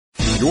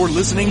You're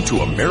listening to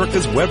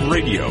America's Web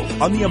Radio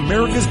on the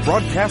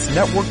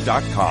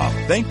AmericasBroadcastNetwork.com.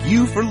 Thank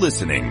you for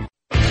listening.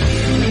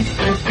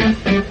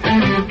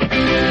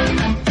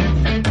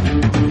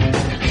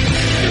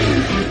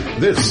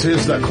 This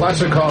is the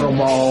Classic Auto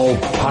Mall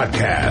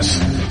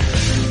podcast.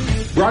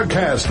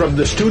 Broadcast from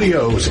the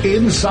studios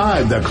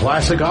inside the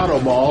Classic Auto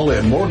Mall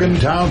in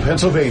Morgantown,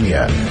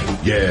 Pennsylvania.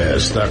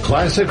 Yes, the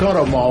Classic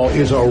Auto Mall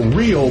is a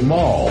real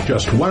mall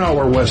just 1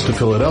 hour west of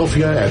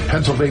Philadelphia at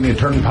Pennsylvania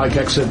Turnpike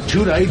exit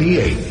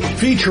 298,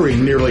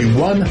 featuring nearly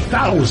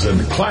 1,000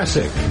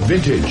 classic,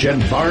 vintage,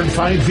 and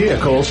barn-find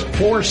vehicles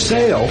for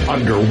sale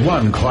under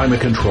one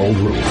climate-controlled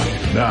roof.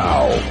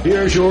 Now,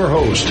 here's your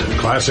host,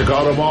 Classic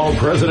Auto Mall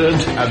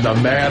president and the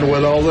man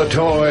with all the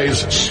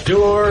toys,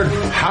 Stewart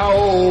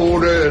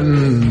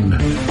Howden.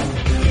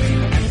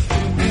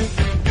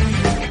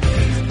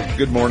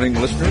 Good morning,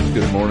 listeners.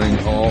 Good morning,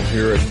 all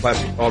here at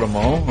Classic Auto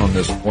Mall on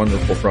this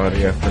wonderful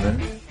Friday afternoon.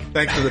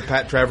 Thanks to the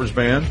Pat Travers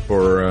Band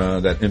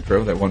for that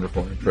intro, that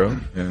wonderful intro.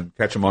 And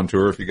catch them on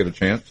tour if you get a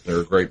chance.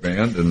 They're a great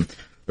band, and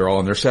they're all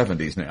in their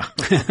 70s now.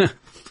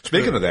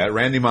 Speaking of that,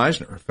 Randy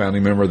Meisner,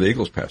 founding member of the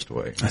Eagles, passed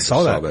away. I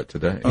saw that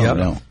today. Oh,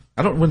 no.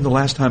 I don't know when the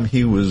last time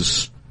he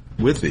was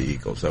with the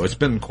Eagles, though. It's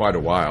been quite a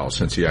while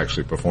since he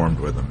actually performed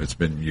with them. It's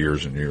been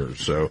years and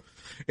years. So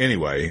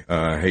anyway,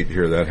 I hate to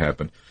hear that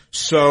happen.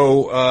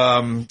 So,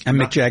 and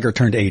Mick Jagger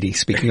turned 80,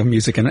 speaking of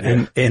music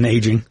and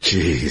aging.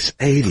 Jeez,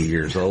 80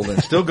 years old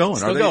and still going.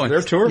 Still going.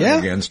 They're touring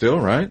again still,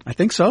 right? I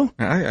think so.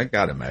 I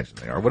gotta imagine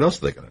they are. What else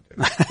are they gonna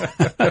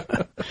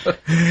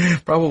do?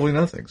 Probably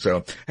nothing.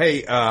 So,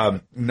 hey,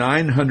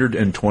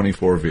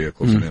 924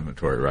 vehicles in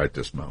inventory right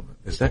this moment.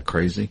 Is that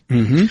crazy?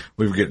 Mm-hmm.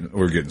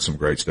 We're getting some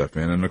great stuff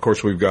in. And of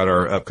course we've got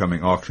our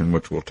upcoming auction,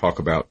 which we'll talk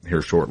about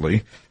here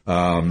shortly.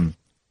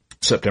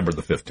 September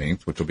the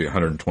 15th, which will be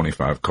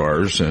 125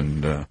 cars,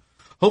 and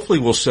hopefully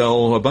we'll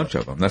sell a bunch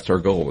of them. That's our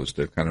goal, is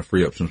to kind of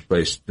free up some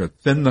space,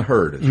 thin the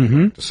herd, as you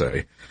like to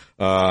say.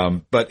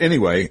 But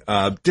anyway,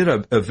 did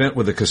an event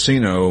with the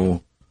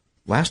casino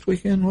last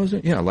weekend, was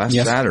it? Yeah, last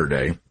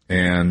Saturday,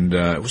 and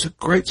it was a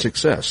great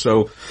success.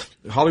 So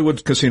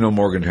Hollywood Casino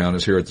Morgantown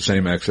is here at the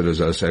same exit as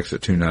us,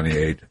 exit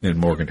 298 in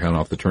Morgantown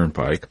off the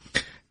Turnpike.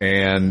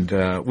 And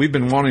we've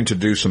been wanting to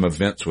do some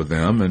events with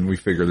them, and we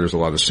figure there's a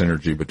lot of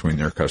synergy between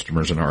their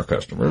customers and our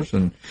customers.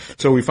 And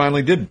so we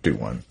finally did do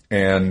one.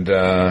 And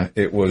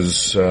it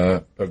was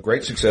a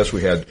great success.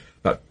 We had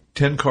about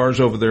 10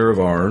 cars over there of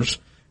ours,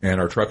 and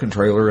our truck and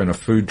trailer, and a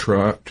food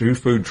truck, 2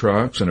 food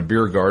trucks, and a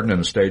beer garden, and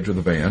a stage with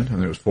a band.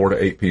 And it was 4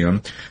 to 8 p.m.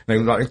 And they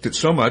liked it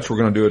so much, we're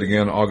going to do it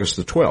again August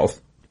the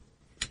 12th.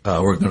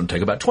 We're going to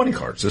take about 20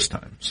 cars this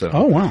time. So,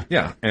 oh, wow.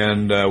 Yeah.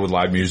 And, with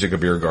live music, a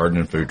beer garden,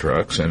 and food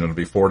trucks. And it'll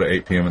be 4 to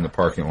 8 p.m. in the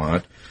parking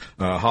lot.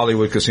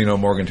 Hollywood Casino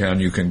Morgantown,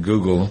 you can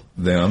Google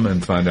them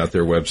and find out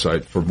their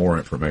website for more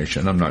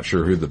information. I'm not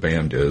sure who the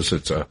band is.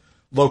 It's a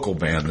local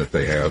band that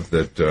they have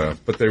that,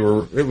 but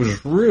it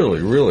was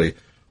really, really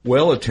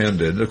well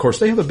attended. Of course,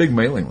 they have a big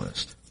mailing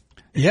list.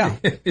 Yeah.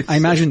 I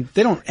imagine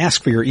they don't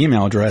ask for your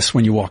email address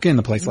when you walk in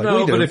the place like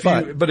we do.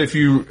 But if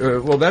you,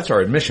 well, that's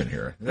our admission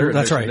here.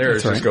 That's right.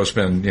 Just go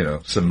spend,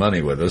 some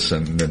money with us,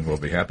 and then we'll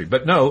be happy.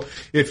 But no,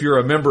 if you're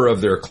a member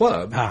of their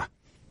club,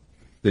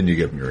 then you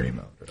give them your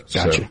email address.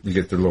 Gotcha. So you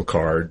get their little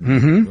card,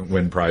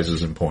 win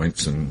prizes and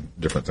points and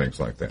different things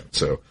like that.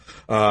 So,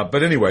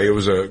 but anyway, it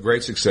was a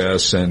great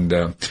success, and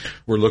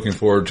we're looking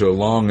forward to a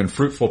long and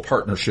fruitful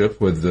partnership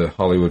with the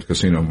Hollywood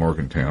Casino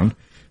Morgantown.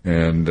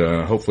 And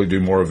hopefully do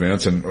more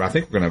events. And I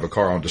think we're going to have a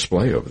car on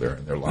display over there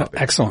in their lobby.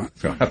 Excellent.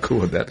 So how cool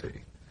would that be?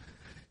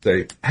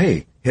 Say,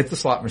 hey, hit the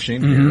slot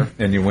machine here,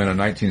 and you win a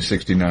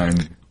 1969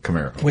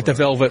 Camaro. With the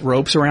velvet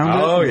ropes around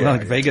it? Oh, yeah.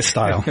 Like Vegas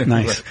style.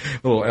 Nice.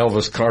 A little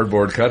Elvis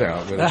cardboard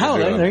cutout.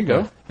 There you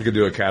go. You could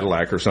do a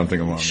Cadillac or something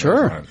along those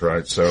lines,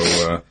 right?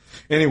 So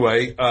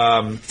anyway,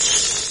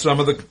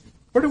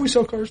 where do we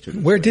sell cars to?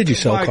 Where did you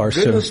sell cars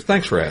to?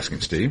 Thanks for asking,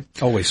 Steve.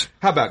 Always.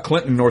 How about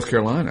Clinton, North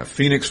Carolina,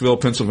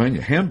 Phoenixville,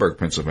 Pennsylvania, Hamburg,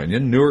 Pennsylvania,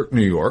 Newark,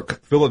 New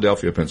York,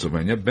 Philadelphia,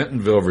 Pennsylvania,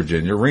 Bentonville,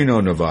 Virginia, Reno,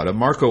 Nevada,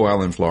 Marco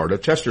Island, Florida,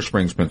 Chester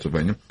Springs,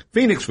 Pennsylvania,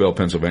 Phoenixville,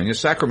 Pennsylvania,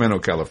 Sacramento,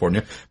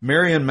 California,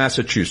 Marion,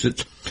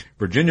 Massachusetts,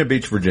 Virginia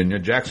Beach, Virginia,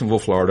 Jacksonville,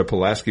 Florida,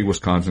 Pulaski,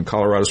 Wisconsin,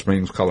 Colorado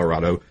Springs,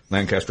 Colorado,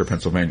 Lancaster,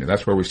 Pennsylvania.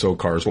 That's where we sold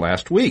cars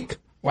last week.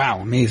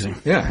 Wow, amazing.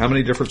 Yeah, how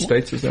many different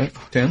states is that?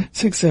 10?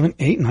 6, 7,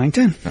 8, 9,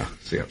 10. Oh,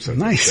 see, I'm so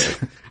nice.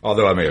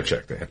 Although I may have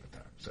checked ahead of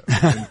time,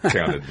 so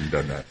counted and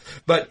done that.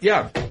 But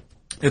yeah,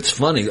 it's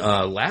funny.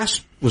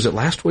 Was it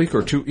last week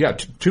or 2? Yeah,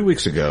 2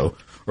 weeks ago,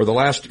 or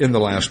in the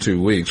last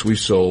 2 weeks, we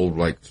sold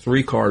like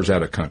 3 cars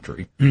out of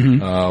country.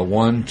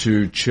 One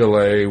to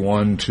Chile,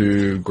 one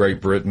to Great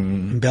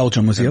Britain.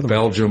 Belgium was the other one.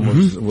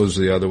 Belgium was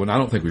the other one. I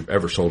don't think we've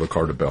ever sold a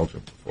car to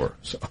Belgium before.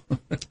 So.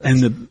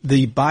 And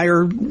the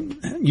buyer,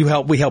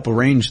 we help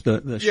arrange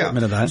the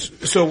shipment of that.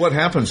 So what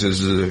happens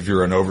is if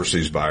you're an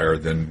overseas buyer,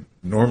 then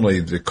normally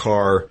the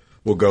car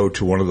will go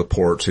to one of the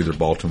ports, either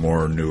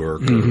Baltimore or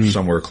Newark or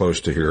somewhere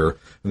close to here.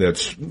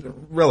 That's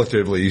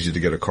relatively easy to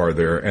get a car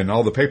there, and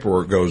all the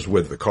paperwork goes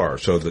with the car.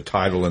 So the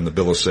title and the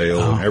bill of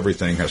sale and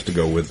everything has to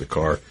go with the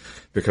car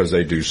because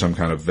they do some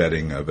kind of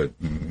vetting of it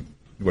and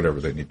whatever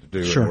they need to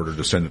do in order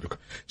to send it.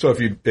 So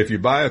if you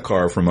buy a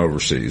car from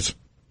overseas,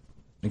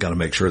 you got to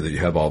make sure that you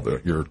have all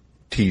your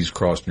T's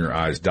crossed and your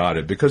I's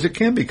dotted, because it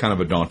can be kind of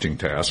a daunting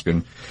task,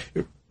 and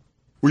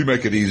we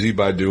make it easy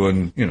by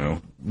doing,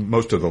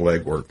 most of the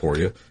legwork for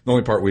you. The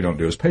only part we don't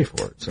do is pay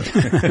for it. So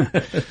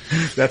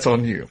that's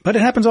on you. But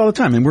it happens all the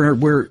time, and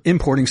we're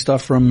importing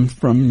stuff from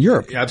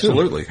Europe.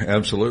 Absolutely, too.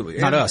 Absolutely.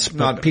 Not us,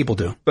 but people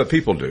do. But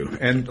people do,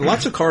 and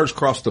lots of cars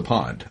cross the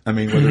pond. I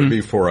mean, whether it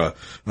be for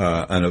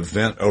an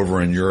event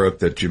over in Europe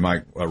that you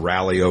might a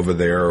rally over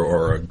there,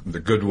 or the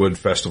Goodwood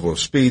Festival of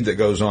Speed that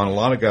goes on. A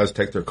lot of guys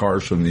take their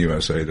cars from the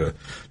USA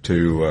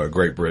to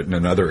Great Britain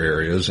and other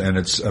areas, and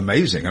it's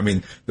amazing. I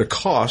mean, the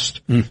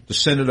cost to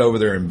send it over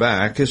there and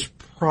back is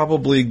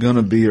probably going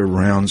to be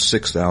around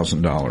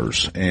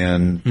 $6,000.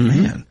 And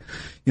man,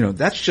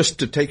 that's just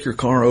to take your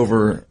car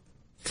over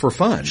for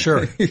fun.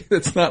 Sure.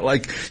 It's not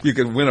like you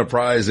could win a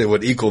prize that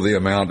would equal the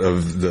amount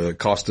of the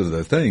cost of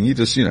the thing. You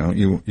just,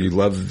 you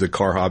love the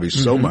car hobby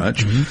so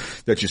much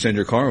that you send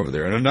your car over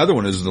there. And another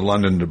one is the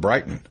London to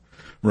Brighton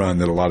run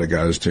that a lot of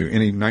guys do.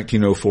 Any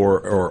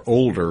 1904 or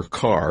older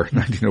car,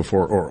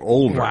 1904 or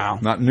older,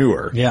 not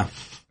newer. Yeah.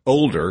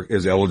 Older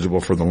is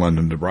eligible for the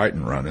London to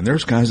Brighton run. And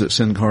there's guys that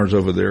send cars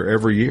over there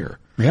every year.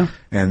 Yeah.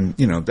 And,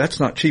 that's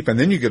not cheap. And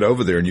then you get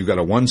over there and you've got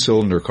a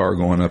one-cylinder car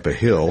going up a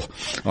hill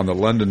on the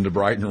London to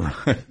Brighton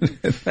run.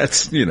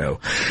 That's,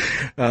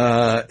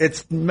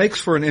 it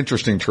makes for an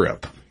interesting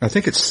trip. I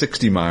think it's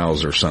 60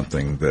 miles or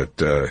something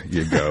that,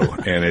 you go.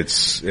 and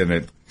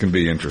it can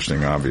be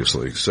interesting,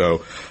 obviously.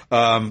 So,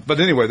 but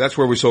anyway, that's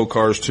where we sold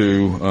cars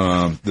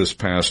to, this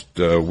past,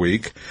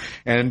 week.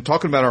 And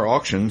talking about our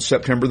auction,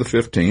 September the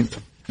 15th.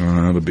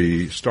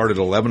 It'll start at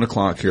 11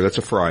 o'clock here. That's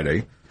a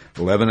Friday.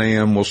 11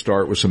 a.m. we'll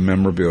start with some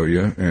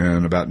memorabilia,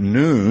 and about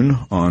noon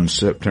on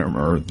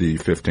September the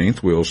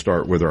 15th, we'll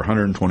start with our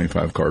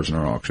 125 cars in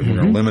our auction. We're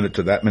going to limit it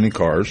to that many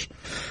cars.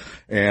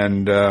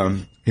 And,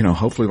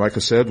 hopefully, like I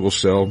said, we'll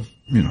sell,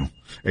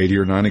 80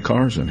 or 90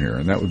 cars in here,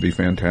 and that would be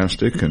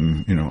fantastic.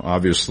 And,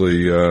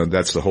 obviously,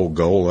 that's the whole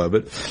goal of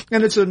it.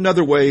 And it's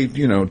another way,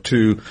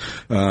 to,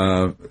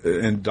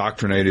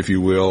 indoctrinate, if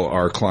you will,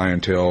 our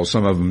clientele.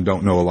 Some of them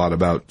don't know a lot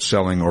about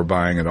selling or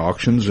buying at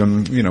auctions,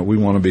 and, we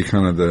want to be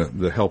kind of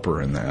the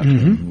helper in that,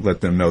 and let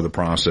them know the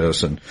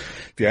process. And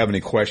if you have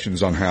any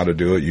questions on how to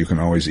do it, you can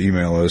always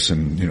email us.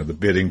 And, the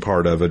bidding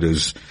part of it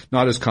is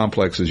not as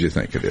complex as you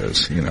think it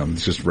is.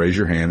 It's just raise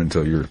your hand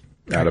until you're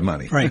out of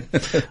money. Right.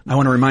 I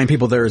want to remind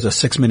people there is a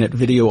 6-minute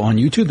video on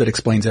YouTube that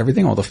explains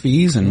everything, all the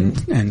fees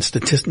and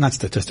not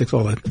statistics,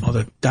 all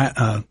the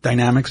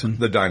dynamics and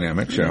the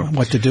dynamics,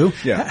 what to do.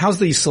 Yeah. How's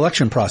the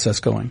selection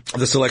process going?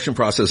 The selection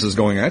process is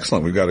going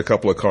excellent. We've got a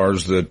couple of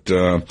cars that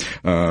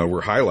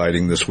we're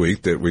highlighting this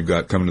week that we've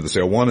got coming to the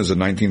sale. One is a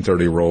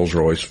 1930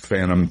 Rolls-Royce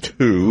Phantom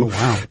 2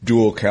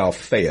 dual cow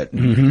Fayette.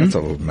 That's a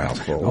little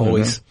mouthful.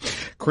 Always.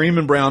 Cream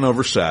and brown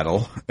over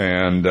saddle,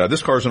 and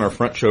this car's in our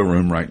front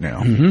showroom right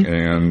now,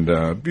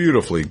 and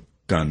beautifully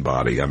done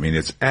body. I mean,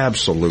 it's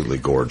absolutely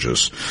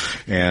gorgeous.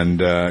 And,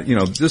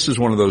 this is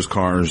one of those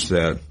cars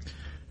that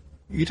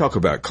you talk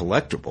about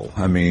collectible.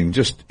 I mean,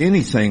 just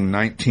anything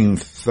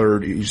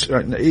 1930s,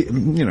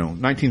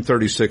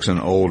 1936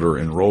 and older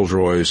in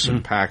Rolls-Royce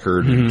and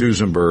Packard and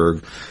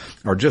Duesenberg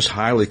are just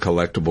highly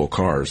collectible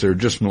cars. They're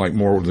just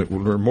more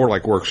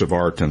like works of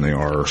art than they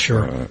are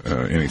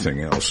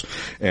anything else.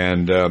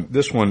 And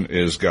this one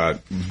is got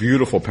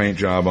beautiful paint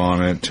job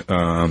on it.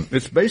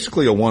 It's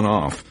basically a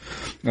one-off.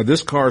 Now,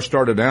 this car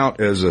started out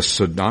as a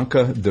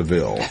Sedanka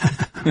DeVille.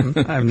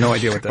 I have no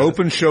idea what that is.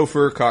 Open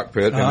chauffeur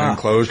cockpit and then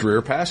closed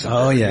rear passenger.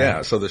 Oh, yeah.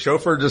 Yeah, so the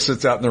chauffeur just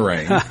sits out in the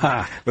rain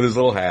with his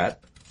little hat.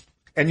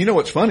 And you know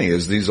what's funny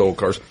is these old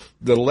cars,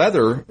 the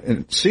leather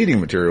and seating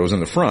material was in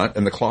the front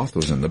and the cloth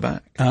was in the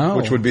back,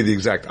 which would be the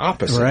exact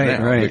opposite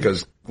now,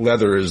 because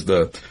leather is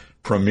the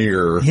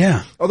premier.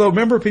 Yeah. Although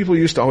remember, people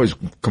used to always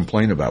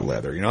complain about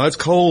leather. It's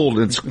cold,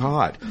 it's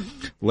hot.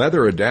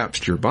 Leather adapts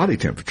to your body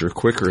temperature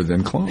quicker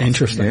than cloth.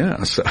 Interesting.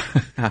 Yeah. So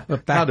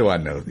how do I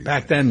know these?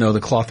 Back then, no,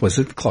 the cloth was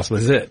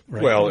it.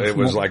 Right? Well, it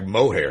was like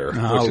mohair,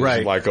 which is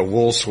like a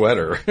wool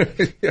sweater,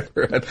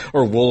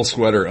 or wool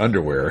sweater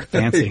underwear.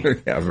 Fancy.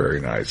 Yeah,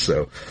 very nice.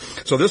 So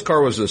this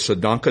car was a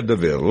Sedanka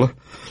DeVille.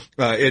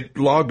 It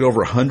logged over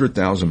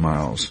 100,000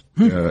 miles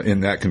in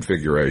that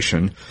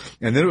configuration,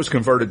 and then it was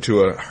converted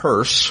to a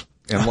hearse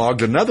and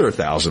logged another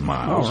 1,000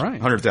 miles,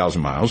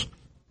 100,000 miles.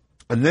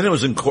 And then it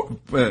was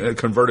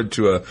converted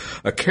to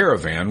a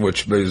caravan,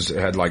 which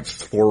had like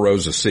 4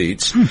 rows of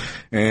seats.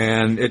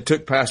 And it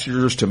took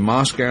passengers to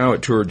Moscow.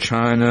 It toured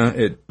China.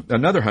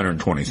 Another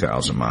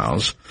 120,000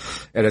 miles.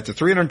 And at the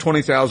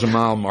 320,000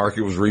 mile mark,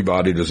 it was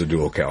rebodied as a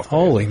dual cow.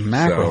 Holy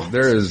mackerel. So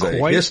there is a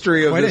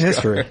history of quite this a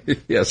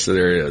history. Yes,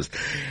 there is.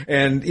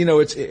 And,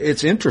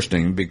 it's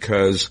interesting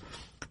because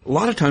a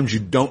lot of times you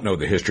don't know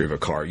the history of a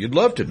car. You'd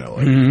love to know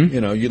it.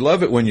 You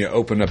love it when you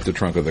open up the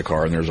trunk of the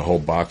car and there's a whole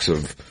box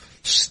of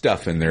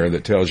stuff in there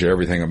that tells you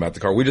everything about the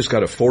car. We just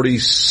got a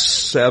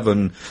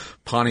 47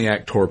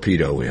 Pontiac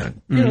Torpedo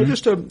in.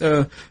 Just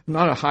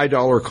not a high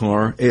dollar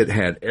car. It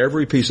had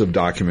every piece of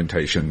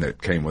documentation that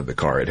came with the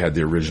car. It had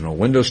the original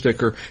window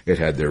sticker. It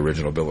had the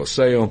original bill of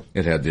sale.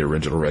 It had the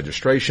original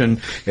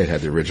registration. It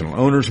had the original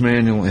owner's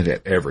manual. It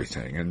had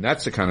everything. And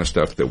that's the kind of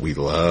stuff that we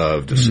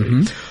love to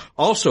see.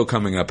 Also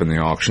coming up in the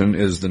auction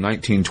is the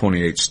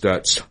 1928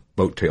 Stutz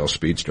Boattail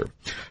Speedster.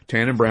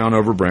 Tan and brown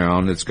over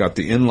brown. It's got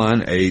the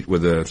inline 8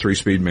 with a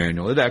 3-speed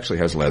manual. It actually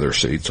has leather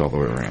seats all the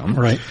way around.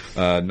 Right.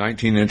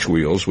 19-inch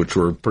wheels, which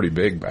were pretty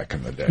big back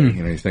in the day.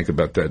 You think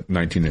about that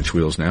 19-inch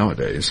wheels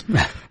nowadays.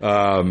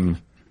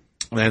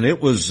 And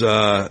it was,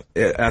 I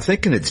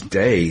think in its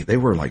day, they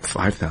were like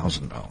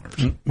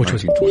 $5,000. Which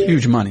was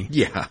huge money.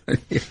 Yeah.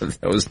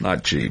 That was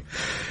not cheap.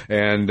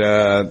 And,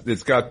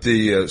 it's got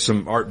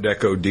some Art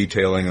Deco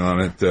detailing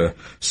on it, the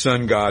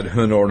Sun God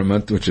Hun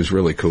ornament, which is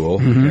really cool.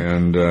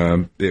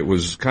 And, it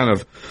was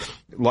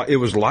it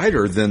was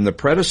lighter than the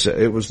predecessor.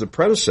 It was the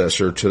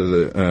predecessor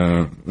to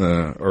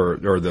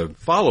or the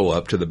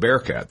follow-up to the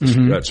Bearcat.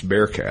 That's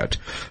Bearcat,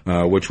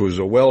 which was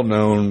a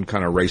well-known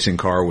kind of racing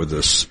car with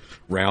this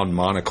round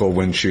monocle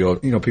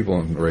windshield. People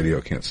on the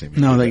radio can't see me.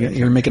 No,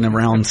 you're making a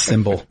round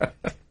symbol.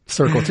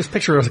 Circle. Just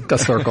picture a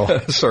circle.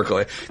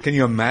 Circle. Can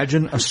you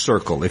imagine a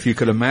circle? If you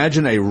could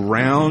imagine a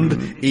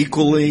round,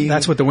 equally...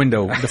 That's what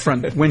the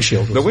front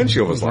windshield was. The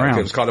windshield was like. Round.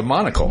 It was called a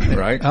monocle,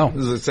 right? Oh. It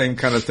was the same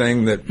kind of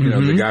thing that,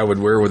 the guy would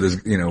wear with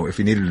his, if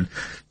he needed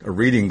a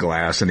reading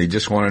glass and he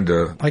just wanted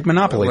to... Like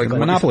Monopoly. Like the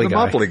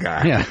Monopoly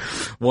guy. Yeah.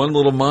 One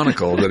little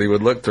monocle that he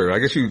would look through. I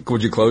guess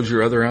would you close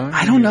your other eye?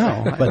 I don't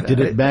know. But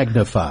did it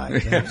magnify?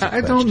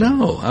 I don't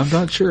know. I'm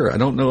not sure. I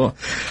don't know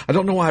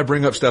why I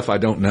bring up stuff I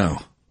don't know.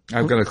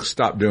 I've got to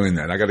stop doing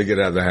that. I got to get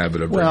out of the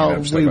habit of bringing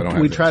up stuff I don't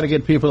have. We try to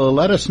get people to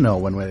let us know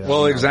when we...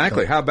 Well,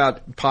 exactly. How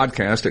about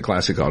podcast at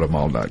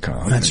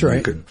classicautomall.com? That's right.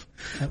 You could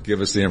give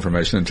us the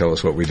information and tell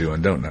us what we do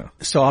and don't know.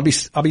 So I'll be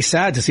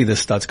sad to see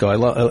this Stutz go.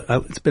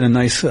 It's been a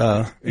nice,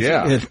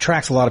 it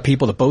attracts a lot of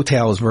people. The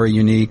Boattail is very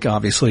unique,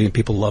 obviously, and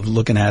people love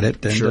looking at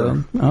it. And,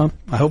 sure.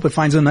 I hope it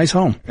finds a nice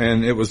home.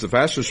 And it was the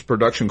fastest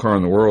production car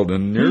in the world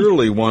and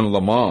nearly won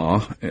Le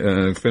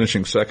Mans,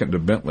 finishing second to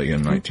Bentley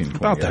in 1928.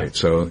 About that.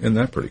 So, isn't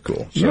that pretty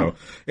cool? So,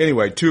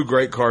 anyway, 2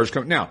 great cars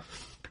coming. Now,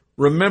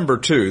 remember,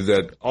 too,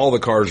 that all the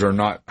cars are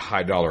not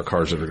high-dollar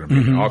cars that are going to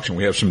be in the auction.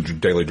 We have some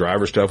daily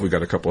driver stuff. We've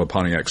got a couple of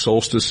Pontiac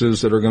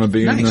Solstices that are going to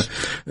be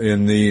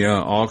in the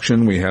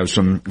auction. We have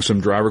some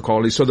driver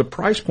quality. So the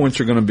price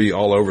points are going to be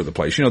all over the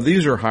place.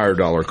 These are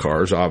higher-dollar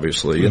cars,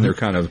 obviously, and they're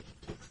kind of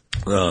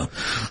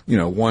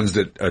ones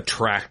that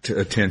attract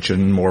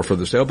attention more for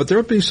the sale, but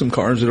there'll be some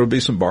cars that'll be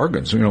some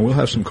bargains. We'll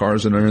have some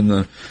cars that are in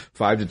the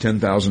 $5,000 to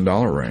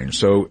 $10,000 range.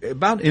 So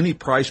about any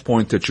price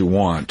point that you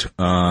want,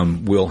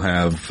 we'll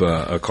have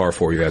a car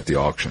for you at the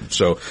auction.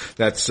 So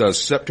that's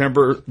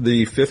September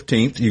the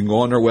 15th. You can go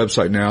on our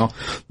website now.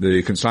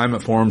 The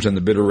consignment forms and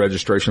the bidder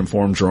registration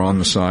forms are on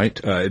the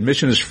site.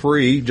 Admission is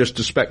free just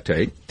to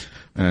spectate,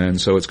 and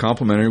so it's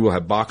complimentary. We'll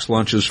have box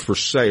lunches for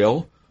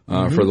sale.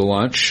 For the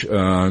lunch,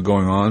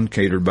 going on,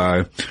 catered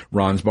by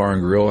Ron's Bar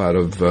and Grill out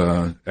of,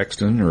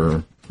 Exton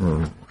or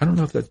I don't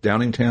know if that's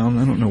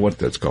Downingtown. I don't know what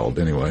that's called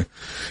anyway.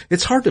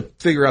 It's hard to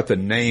figure out the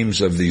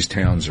names of these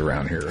towns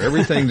around here.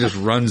 Everything just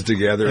runs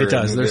together. It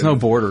does. There's no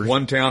borders.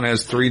 One town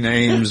has 3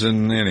 names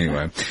and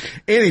anyway,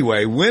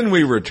 when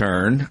we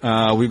return,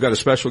 we've got a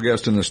special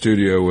guest in the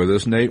studio with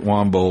us, Nate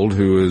Wambold,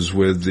 who is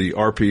with the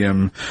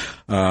RPM,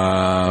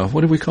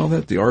 what do we call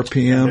that? The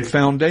RPM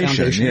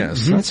Foundation.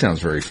 Yes. That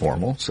sounds very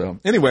formal. So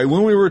anyway,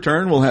 when we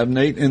return, we'll have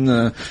Nate in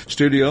the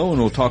studio and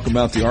we'll talk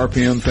about the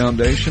RPM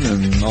Foundation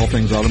and all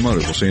things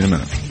automotive. We'll see you in a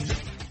minute.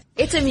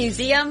 It's a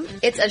museum,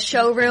 it's a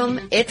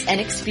showroom, it's an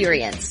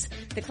experience.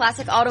 The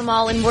Classic Auto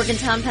Mall in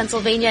Morgantown,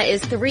 Pennsylvania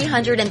is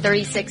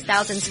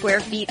 336,000 square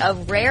feet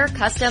of rare,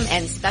 custom,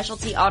 and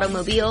specialty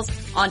automobiles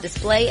on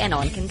display and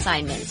on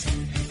consignment.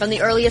 From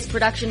the earliest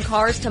production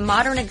cars to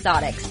modern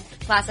exotics,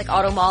 Classic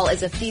Auto Mall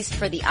is a feast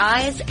for the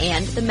eyes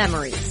and the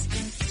memories.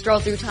 Stroll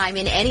through time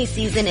in any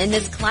season in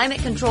this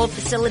climate-controlled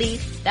facility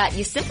that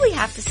you simply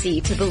have to see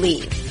to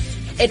believe.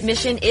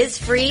 Admission is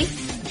free.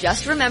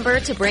 Just remember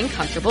to bring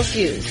comfortable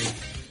shoes.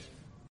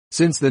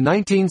 Since the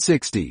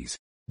 1960s,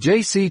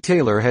 J.C.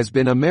 Taylor has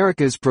been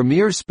America's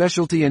premier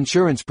specialty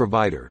insurance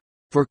provider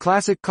for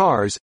classic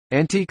cars,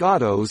 antique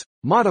autos,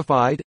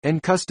 modified,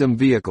 and custom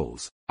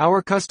vehicles.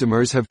 Our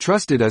customers have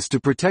trusted us to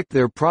protect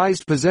their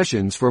prized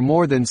possessions for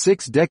more than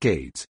 6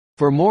 decades.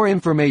 For more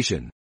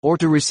information, or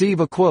to receive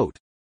a quote,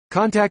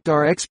 contact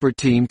our expert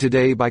team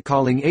today by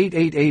calling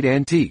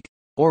 888-ANTIQUE,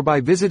 or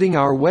by visiting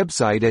our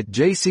website at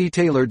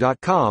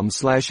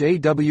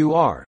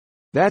jctaylor.com/AWR.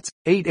 That's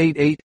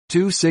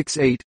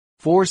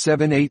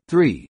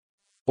 888-268-4783.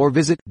 Or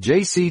visit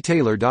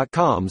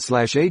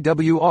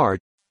jctaylor.com/AWR.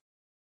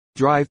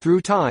 Drive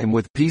through time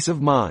with peace of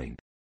mind.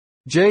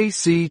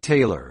 J.C.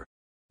 Taylor.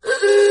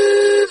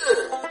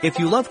 If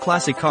you love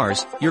classic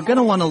cars, you're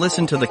gonna want to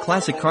listen to the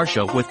Classic Car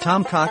Show with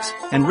Tom Cox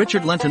and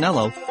Richard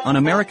Lentinello on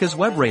America's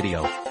Web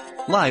Radio.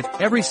 Live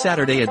every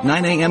Saturday at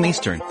 9 a.m.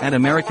 Eastern at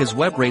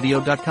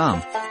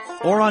americaswebradio.com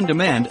or on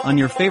demand on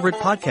your favorite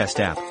podcast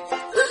app.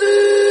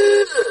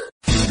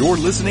 You're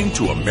listening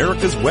to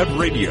America's Web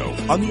Radio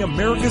on the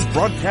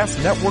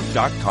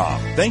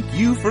AmericasBroadcastNetwork.com. Thank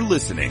you for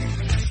listening.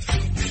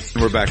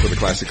 We're back with the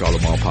Classic Auto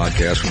Mall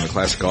podcast from the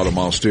Classic Auto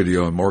Mall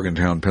studio in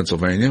Morgantown,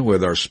 Pennsylvania,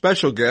 with our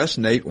special guest,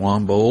 Nate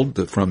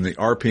Wambold from the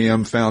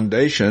RPM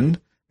Foundation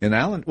in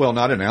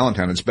not in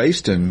Allentown. It's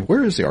based in,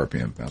 where is the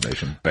RPM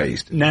Foundation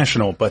based?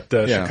 National, but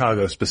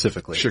Chicago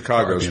specifically.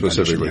 Chicago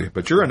specifically.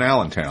 But you're in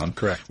Allentown.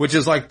 Correct. Which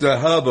is like the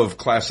hub of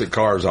classic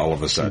cars all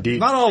of a sudden. Indeed.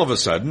 Not all of a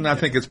sudden. I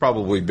think it's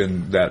probably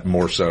been that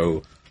more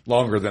so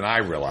longer than I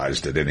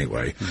realized it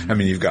anyway. Mm-hmm. I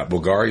mean, you've got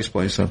Bulgari's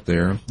place up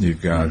there. You've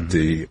got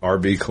the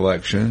RB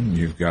collection.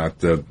 You've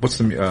got what's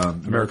the,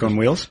 America on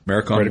Wheels?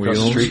 America on Wheels.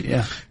 Across the street,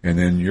 yeah. And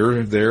then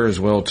you're there as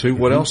well too.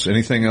 What else?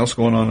 Anything else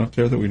going on up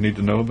there that we need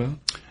to know about?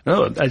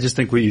 No, I just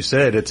think what you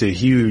said, it's a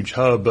huge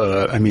hub.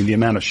 I mean, the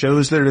amount of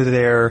shows that are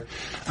there,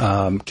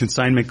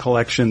 consignment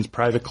collections,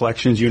 private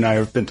collections, you and I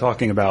have been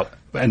talking about,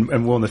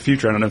 and will in the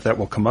future. I don't know if that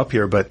will come up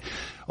here, but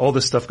all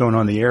this stuff going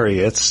on in the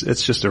area, it's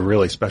just a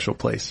really special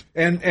place.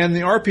 And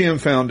the RPM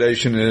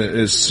Foundation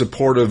is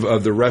supportive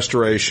of the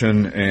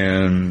restoration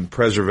and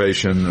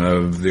preservation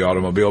of the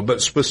automobile,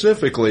 but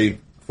specifically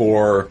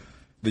for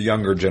the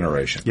younger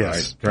generation,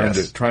 yes,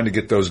 right? Trying to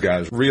get those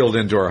guys reeled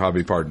into our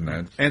hobby, pardon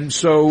that. And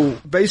so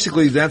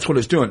basically that's what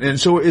it's doing. And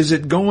so is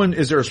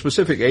there a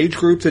specific age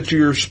group that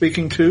you're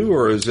speaking to,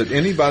 or is it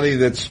anybody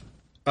that's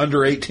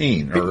under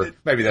 18, or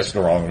maybe that's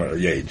the wrong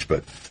age,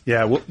 but.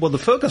 Yeah, well, the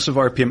focus of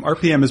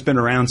RPM has been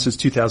around since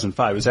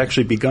 2005. It was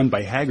actually begun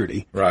by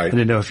Hagerty. Right. I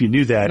didn't know if you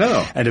knew that.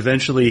 No. And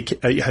eventually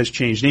has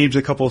changed names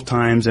a couple of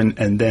times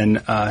and then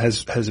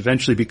has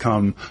eventually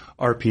become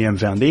RPM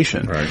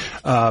Foundation. Right.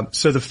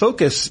 So the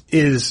focus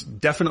is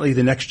definitely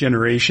the next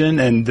generation,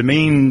 and the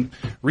main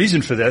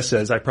reason for this,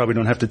 as I probably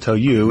don't have to tell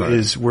you, right,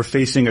 is we're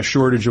facing a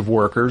shortage of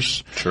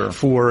workers. Sure.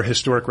 For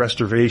historic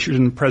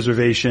restoration,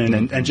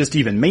 preservation, and just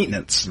even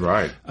maintenance.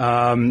 Right.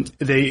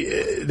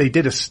 They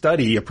did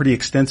a pretty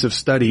extensive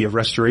study of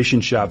restoration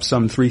shops,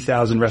 some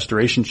 3,000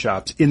 restoration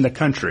shops in the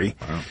country,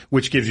 wow,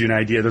 which gives you an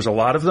idea. There's a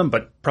lot of them,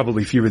 but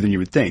probably fewer than you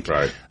would think.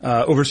 Right.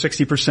 Over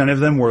 60% of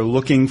them were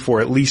looking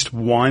for at least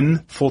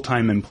one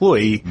full-time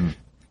employee,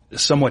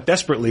 somewhat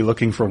desperately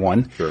looking for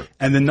one. Sure.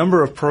 And the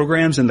number of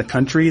programs in the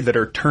country that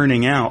are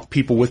turning out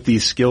people with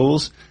these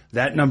skills,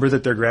 that number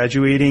that they're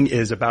graduating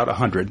is about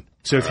 100.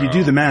 So if you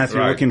do the math,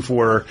 you're looking to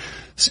fill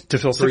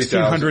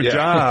 1,600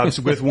 jobs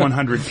with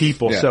 100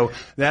 people. Yeah. So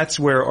that's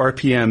where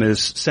RPM is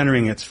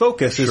centering its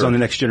focus, is on the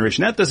next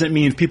generation. That doesn't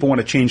mean people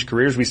want to change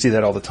careers. We see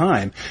that all the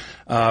time.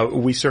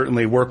 We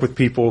certainly work with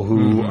people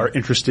who are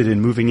interested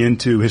in moving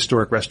into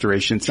historic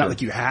restoration. It's not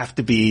like you have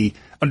to be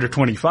under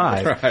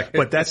 25,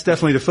 but that's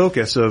definitely the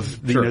focus of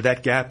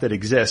that gap that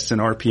exists, and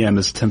RPM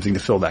is attempting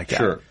to fill that gap.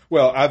 Sure.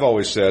 Well, I've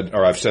always said,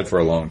 or I've said for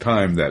a long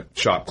time, that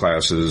shop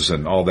classes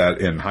and all that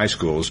in high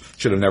schools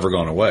should have never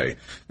gone away.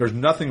 There's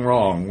nothing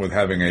wrong with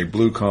having a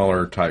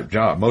blue-collar type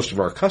job. Most of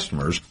our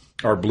customers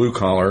are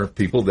blue-collar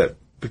people that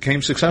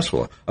became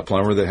successful. A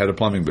plumber that had a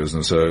plumbing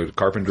business, a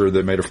carpenter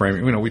that made a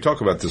frame. We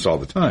talk about this all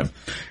the time.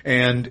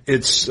 And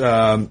it's,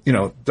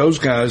 those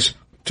guys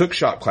took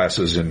shop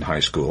classes in high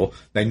school.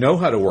 They know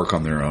how to work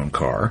on their own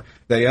car.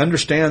 They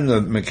understand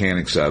the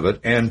mechanics of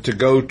it. And to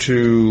go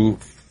to,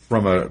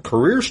 from a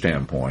career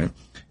standpoint,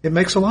 it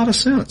makes a lot of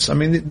sense. I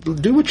mean,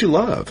 do what you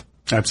love.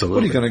 Absolutely.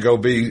 What are you going to go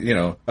be,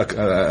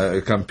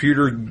 a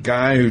computer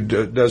guy who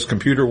does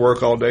computer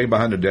work all day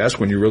behind a desk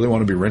when you really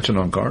want to be wrenching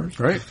on cars?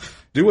 Right.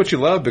 Do what you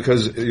love,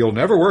 because you'll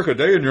never work a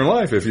day in your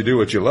life if you do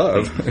what you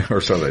love,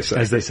 or so they say.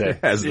 As they say.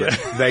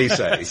 They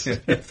say.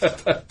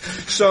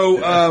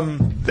 So,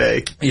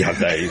 they. Yeah,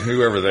 they,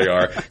 whoever they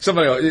are.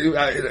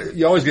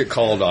 You always get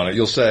called on it.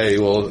 You'll say,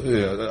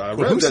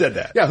 who said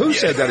that? Yeah, who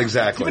said that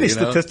exactly? Any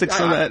statistics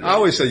on that? I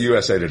always say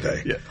USA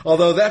Today. Yeah.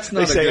 Although that's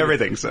not They say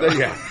everything, so.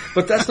 Yeah.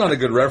 But that's not a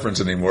good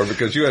reference anymore,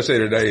 because USA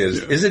Today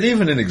is it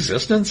even in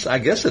existence? I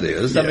guess it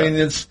is. Yeah. I mean,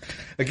 it's,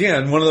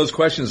 again, one of those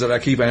questions that I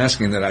keep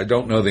asking that I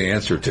don't know the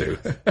answer to.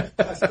 Go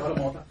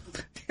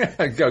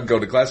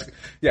to classic.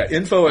 Yeah,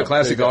 info at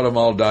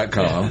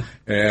classicautomall.com,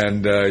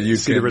 and you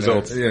see can the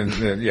results.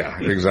 Yeah,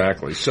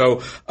 exactly.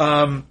 So,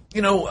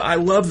 I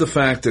love the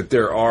fact that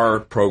there are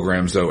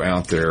programs though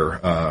out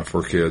there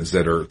for kids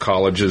that are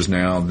colleges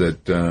now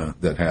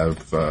that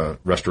have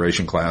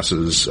restoration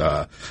classes.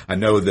 I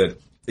know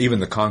that even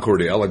the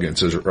Concord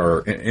Elegance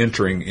are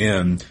entering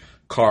in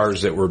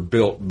cars that were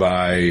built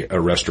by a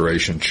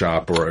restoration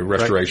shop or a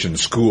restoration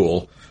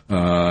school,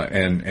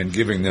 and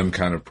giving them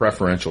kind of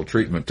preferential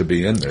treatment to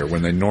be in there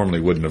when they normally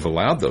wouldn't have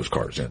allowed those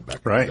cars in back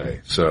in the day.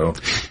 So,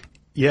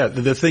 yeah,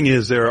 the thing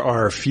is, there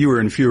are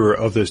fewer and fewer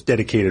of those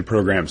dedicated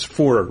programs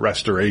for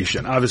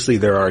restoration. Obviously,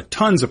 there are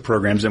tons of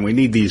programs, and we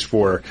need these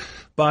for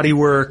body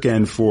work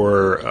and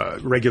for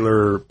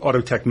regular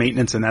auto tech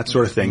maintenance and that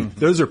sort of thing,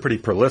 those are pretty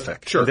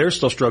prolific. Sure. They're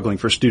still struggling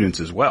for students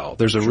as well.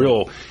 There's a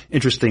real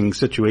interesting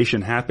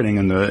situation happening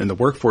in the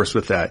workforce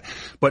with that.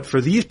 But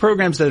for these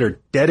programs that are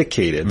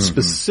dedicated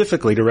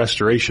specifically to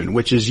restoration,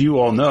 which, as you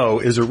all know,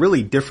 is a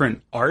really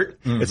different art.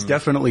 It's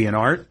definitely an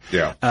art.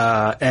 Yeah.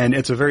 And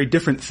it's a very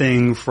different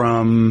thing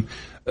from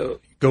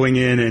going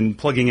in and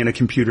plugging in a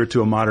computer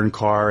to a modern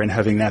car and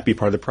having that be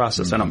part of the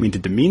process. I don't mean to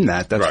demean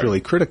that. That's really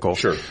critical.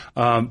 Sure.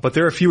 But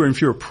there are fewer and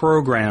fewer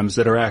programs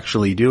that are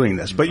actually doing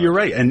this. But you're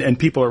right. And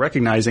people are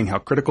recognizing how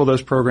critical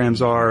those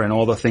programs are and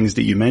all the things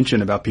that you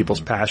mentioned about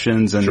people's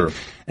passions.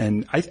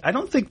 And I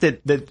don't think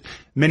that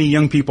many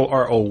young people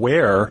are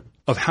aware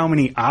of how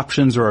many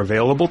options are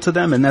available to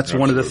them. And that's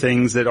one of the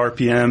things that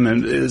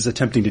RPM is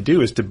attempting to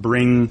do, is to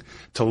bring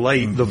to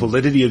light the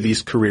validity of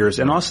these careers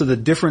and also the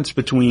difference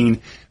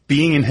between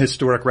being in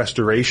historic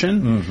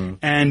restoration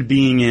and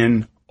being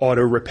in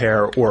auto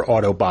repair or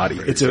auto body.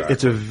 It's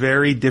a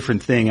very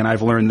different thing. And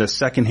I've learned this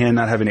secondhand,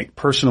 not having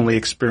personally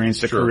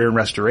experienced a career in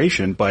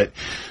restoration, but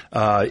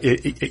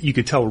you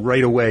could tell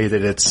right away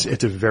that it's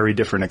a very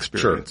different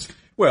experience. Sure.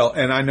 Well,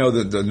 and I know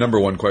that the number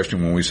one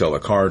question when we sell a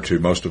car to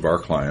most of our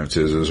clients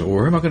is well,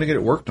 where am I going to get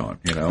it worked on?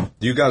 You know,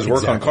 do you guys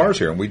work on cars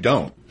here? And we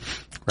don't.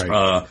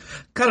 Right.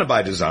 Kind of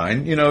by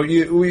design. You know,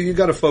 you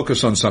got to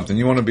focus on something.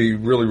 You want to be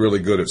really, really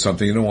good at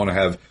something. You don't want to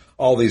have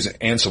all these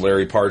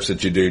ancillary parts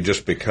that you do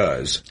just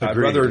because. I'd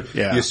rather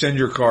you send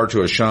your car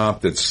to a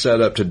shop that's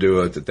set up to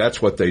do it,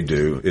 that's what they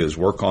do, is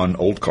work on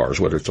old cars,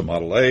 whether it's a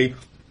Model A,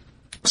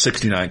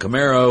 69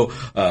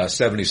 Camaro,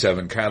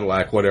 77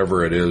 Cadillac,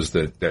 whatever it is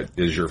that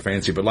is your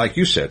fancy. But like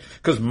you said,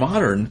 because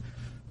modern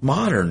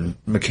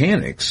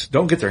mechanics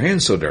don't get their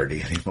hands so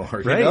dirty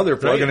anymore. Right, you know, they're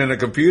plugging in a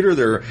computer,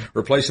 they're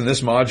replacing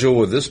this module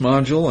with this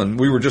module, and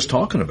we were just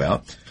talking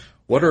about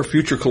what are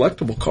future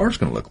collectible cars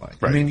going to look like.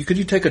 Right. I mean, could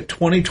you take a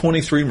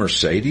 2023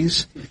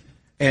 Mercedes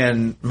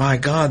and, my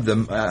God,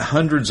 the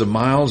hundreds of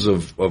miles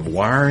of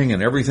wiring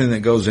and everything that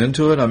goes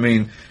into it? I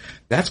mean,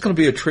 that's going to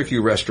be a tricky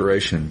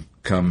restoration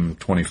come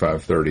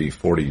 25, 30,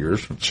 40 years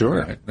from now.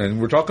 Right?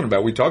 And we talked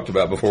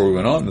about before we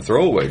went on, the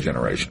throwaway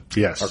generation.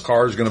 Yes. Our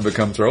car is going to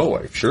become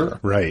throwaway. Sure.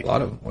 Right. A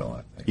lot of them will,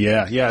 I think.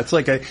 Yeah. It's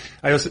like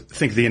I also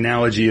think the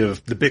analogy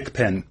of the Bic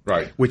pen.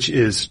 Right. Which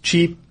is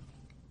cheap,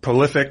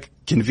 prolific,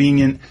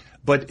 convenient,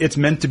 but it's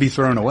meant to be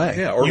thrown away.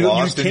 Yeah, or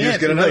lost and you just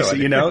get another one.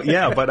 You know?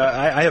 Yeah, but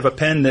I have a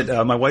pen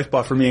that my wife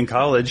bought for me in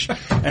college,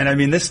 and I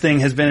mean, this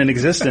thing has been in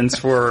existence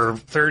for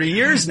 30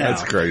 years now.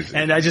 That's crazy.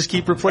 And I just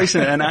keep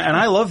replacing it, and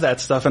I love that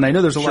stuff, and I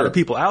know there's a lot of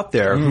people out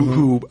there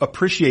who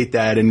appreciate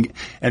that and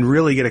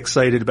really get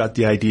excited about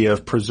the idea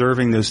of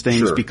preserving those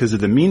things because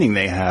of the meaning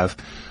they have.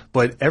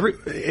 But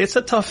it's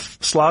a tough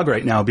slog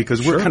right now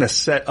because we're kind of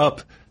set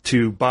up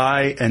to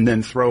buy and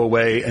then throw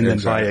away and then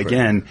buy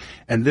again,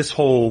 and this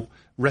whole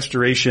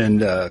restoration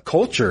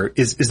culture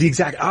is the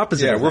exact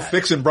opposite. Yeah, of we're that.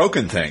 fixing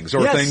broken things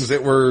or things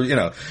that were, you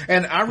know.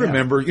 And I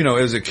remember, you know,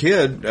 as a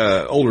kid,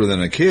 older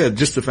than a kid,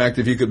 just the fact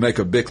that you could make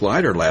a Bic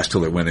lighter last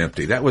till it went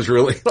empty. That was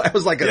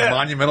like a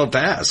monumental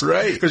task.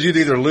 Right. Because you'd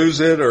either lose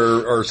it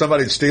or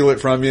somebody'd steal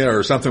it from you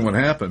or something would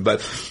happen.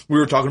 But we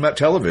were talking about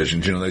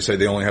televisions. You know, they say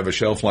they only have a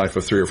shelf life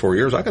of 3 or 4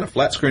 years. I got a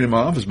flat screen in my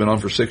office, been on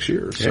for 6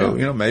 years. Yeah. So,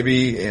 you know,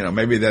 maybe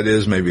that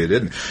is, maybe it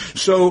didn't.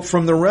 So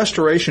from the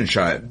restoration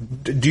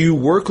side, do you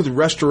work with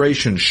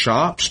restoration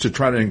shops to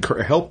try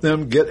to help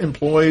them get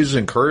employees,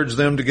 encourage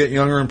them to get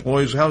younger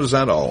employees? How does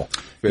that all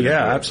fit?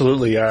 Yeah,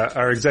 absolutely.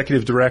 Our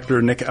executive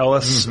director, Nick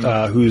Ellis,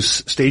 who's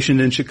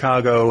stationed in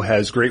Chicago,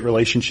 has great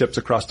relationships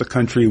across the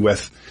country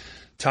with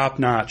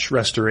top-notch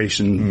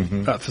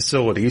restoration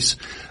facilities,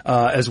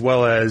 as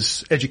well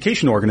as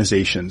education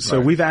organizations. So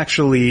we've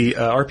actually,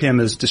 RPM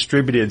has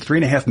distributed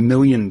 $3.5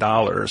 million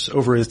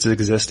over its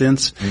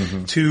existence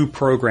to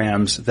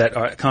programs that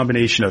are a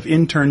combination of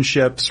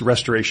internships,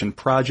 restoration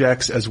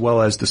projects, as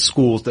well as the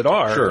schools that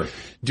are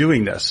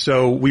doing this.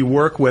 So we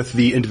work with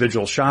the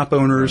individual shop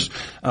owners.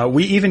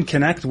 We even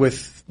connect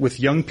with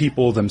young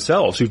people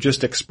themselves who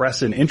just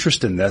express an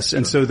interest in this.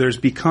 And so there's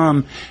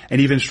become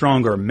an even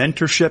stronger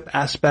mentorship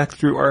aspect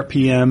through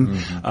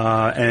RPM.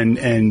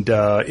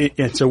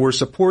 And so we're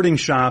supporting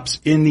shops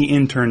in the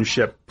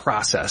internship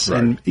process. Right.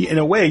 And in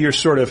a way, you're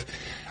sort of,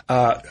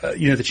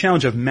 the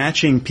challenge of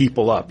matching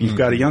people up. You've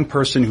got a young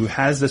person who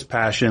has this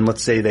passion.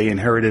 Let's say they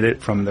inherited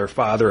it from their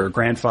father or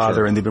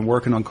grandfather and they've been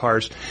working on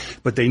cars,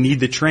 but they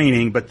need the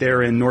training, but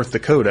they're in North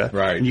Dakota.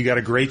 Right. And you got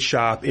a great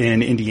shop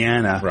in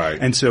Indiana. Right.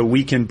 And so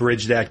we can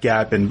bridge that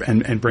gap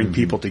and bring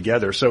people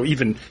together. So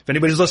even if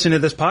anybody's listening to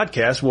this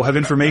podcast, we'll have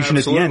information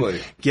at the end.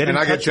 And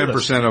I get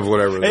 10% of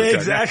whatever.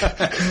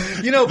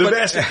 Exactly. You know, but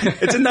it's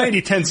a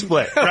 90-10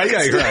 split. Right?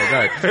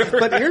 Right.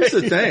 But here's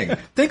the thing.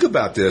 Think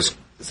about this.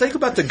 Think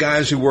about the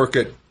guys who work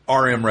at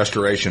RM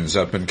Restorations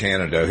up in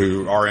Canada,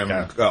 who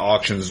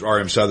auctions,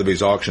 RM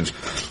Sotheby's auctions.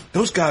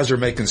 Those guys are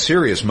making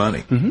serious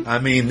money. I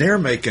mean, they're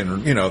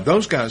making,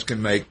 those guys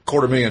can make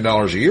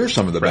 $250,000 a year,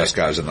 some of the best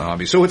guys in the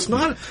hobby. So it's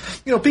not,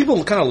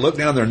 people kind of look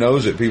down their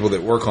nose at people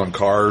that work on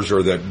cars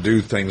or that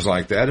do things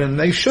like that, and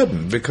they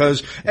shouldn't,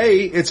 because A,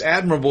 it's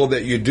admirable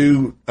that you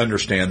do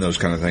understand those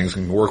kind of things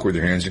and work with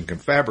your hands and can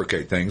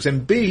fabricate things,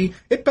 and B,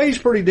 it pays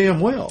pretty damn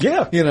well.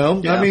 Yeah.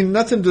 I mean,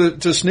 nothing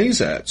to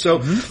sneeze at. So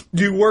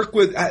do you work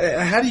with,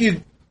 how do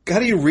you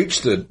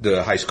reach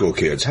the high school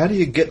kids? How do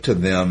you get to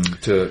them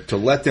to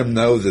let them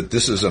know that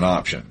this is an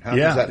option? How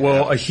does that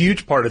happen? A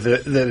huge part of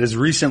it that has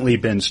recently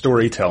been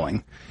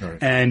storytelling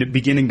and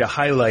beginning to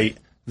highlight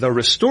the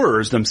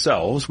restorers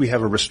themselves. We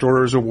have a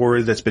Restorers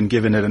Award that's been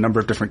given at a number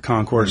of different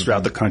concourses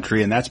throughout the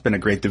country, and that's been a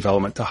great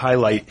development to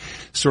highlight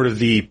sort of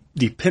the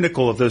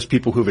pinnacle of those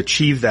people who've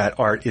achieved that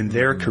art in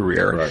their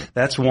career. Right.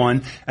 That's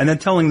one. And then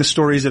telling the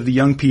stories of the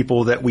young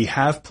people that we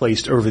have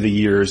placed over the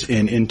years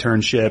in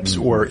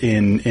internships or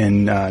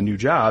in new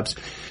jobs,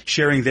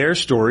 sharing their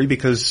story,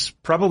 because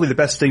probably the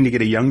best thing to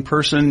get a young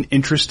person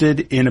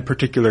interested in a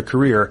particular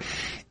career.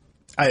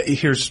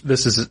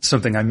 This is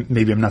something I'm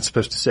not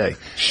supposed to say.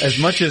 As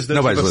much as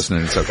nobody's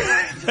listening, it's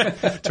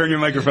okay. Turn your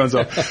microphones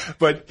off.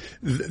 But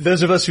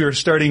those of us who are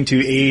starting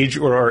to age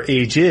or are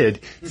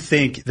aged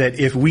think that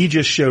if we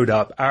just showed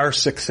up, our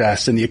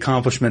success and the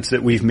accomplishments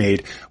that we've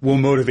made will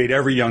motivate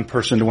every young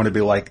person to want to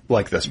be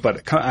like this.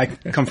 But I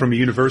come from a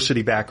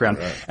university background,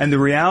 and the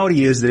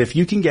reality is that if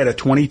you can get a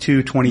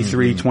 22,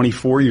 23,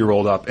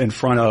 24-year-old up in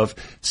front of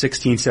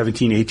 16,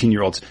 17,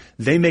 18-year-olds,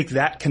 they make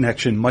that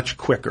connection much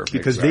quicker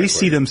because they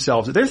see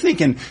themselves. They're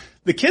thinking,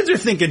 the kids are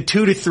thinking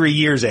 2 to 3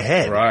 years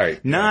ahead. Right.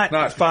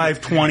 Not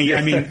 5, 20.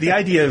 I mean, the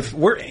idea of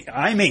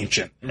I'm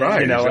ancient.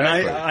 Right. And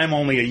I'm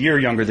only a year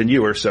younger than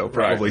you or so,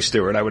 probably,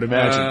 Stewart, I would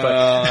imagine. But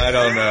I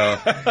don't know.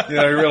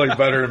 You're really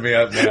buttering me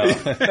up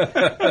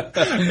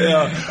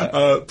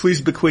now.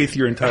 Please bequeath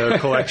your entire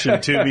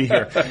collection to me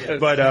here.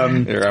 But,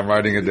 here, I'm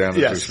writing it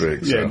down as we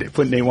speak. So. Yeah,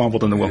 put Nate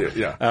Wambold in the will.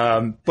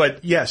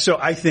 Yeah. So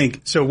I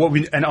think,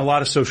 and a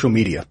lot of social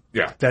media.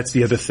 Yeah. That's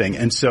the other thing.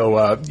 And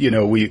so,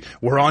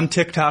 we're on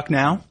TikTok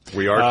now.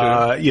 We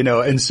are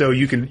too. And so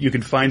you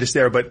can find us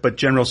there, but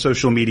general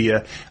social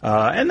media,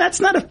 and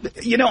that's not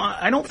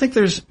I don't think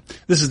this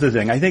is the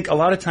thing. I think a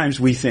lot of times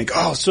we think,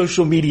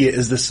 social media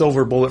is the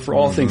silver bullet for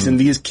all things, and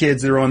these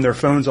kids, they're on their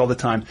phones all the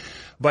time.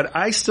 But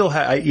I still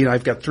have,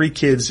 I've got 3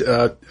 kids, 2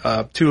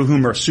 of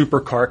whom are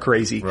super car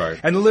crazy. Right.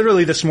 And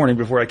literally this morning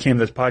before I came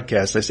to this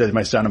podcast, I said to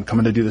my son, I'm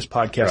coming to do this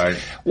podcast. Right.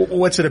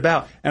 What's it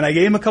about? And I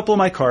gave him a couple of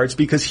my cards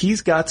because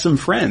he's got some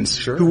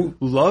friends who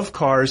love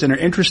cars and are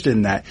interested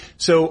in that.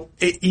 So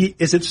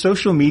is it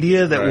social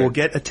media that will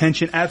get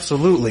attention?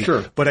 Absolutely.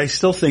 Sure. But I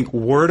still think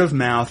word of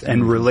mouth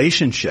and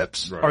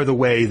relationships are the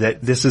way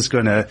that this is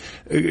gonna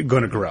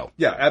grow.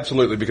 Yeah,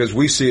 absolutely. Because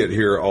we see it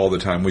here all the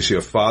time. We see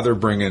a father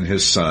bring in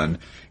his son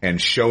and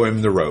show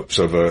him the ropes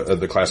of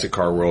the classic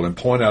car world and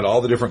point out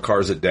all the different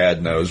cars that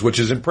Dad knows, which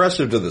is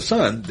impressive to the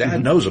son.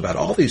 Dad knows about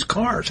all these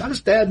cars. How does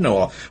Dad know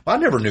all? Well, I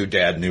never knew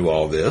Dad knew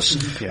all this.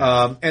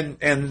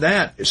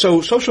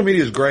 So social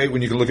media is great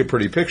when you can look at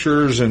pretty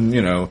pictures and,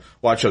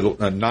 watch a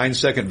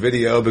 9-second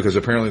video, because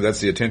apparently that's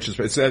the attention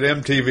span. It's that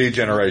MTV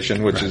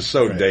generation, which is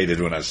so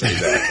dated when I say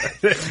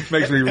that.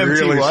 Makes me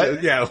really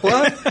what? Yeah,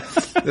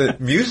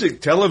 what?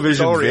 Music,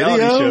 television,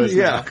 reality video? shows.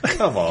 Yeah,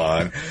 come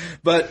on.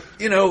 But,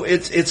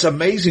 it's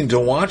amazing to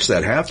watch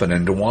that happen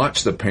and to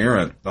watch the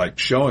parent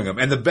showing them.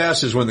 And the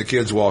best is when the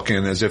kids walk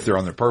in as if they're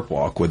on their perp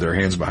walk with their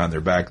hands behind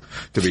their back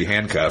to be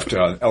handcuffed,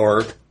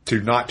 or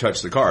to not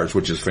touch the cars,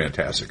 which is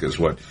fantastic, is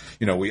what,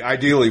 we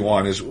ideally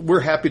want. Is we're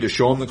happy to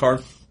show them the car.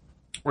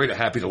 We're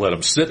happy to let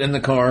them sit in the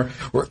car.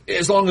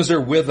 As long as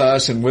they're with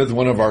us and with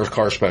one of our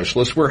car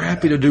specialists, we're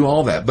happy to do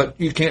all that. But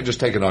you can't just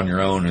take it on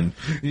your own, and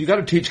you got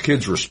to teach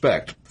kids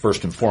respect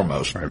first and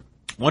foremost. Right.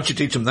 Once you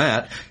teach them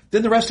that,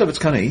 then the rest of it's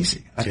kind of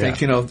easy. I think,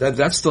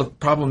 that's the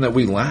problem that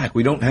we lack.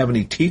 We don't have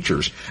any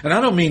teachers. And I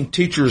don't mean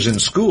teachers in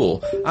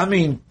school. I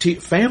mean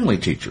family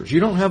teachers. You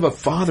don't have a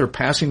father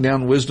passing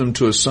down wisdom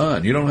to a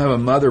son. You don't have a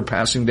mother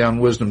passing down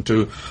wisdom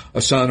to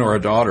a son or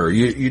a daughter.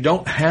 You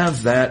don't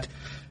have that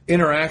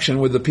interaction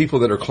with the people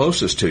that are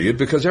closest to you,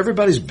 because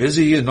everybody's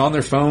busy and on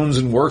their phones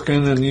and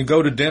working, and you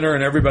go to dinner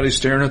and everybody's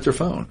staring at their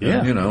phone.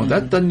 Yeah. And,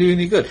 that doesn't do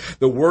any good.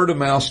 The word of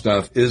mouth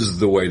stuff is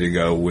the way to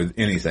go with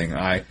anything,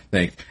 I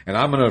think. And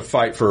I'm going to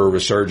fight for a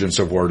resurgence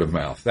of word of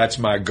mouth. That's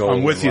my goal.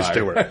 I'm with you,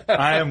 Stewart.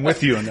 I am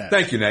with you on that.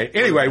 Thank you, Nate.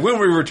 Anyway, when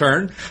we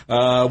return,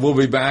 we'll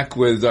be back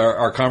with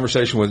our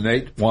conversation with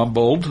Nate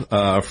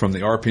Wambold, from the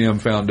RPM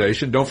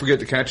Foundation. Don't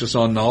forget to catch us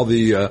on all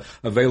the,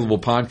 available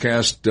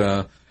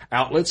podcast,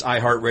 outlets: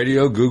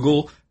 iHeartRadio,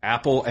 Google,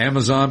 Apple,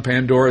 Amazon,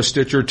 Pandora,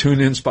 Stitcher,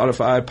 TuneIn,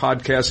 Spotify,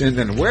 Podcast In,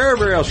 and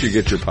wherever else you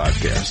get your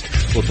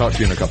podcast. We'll talk to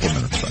you in a couple of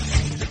minutes.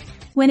 Bye.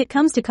 When it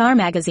comes to car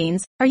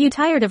magazines, are you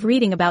tired of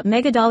reading about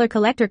mega-dollar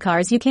collector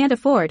cars you can't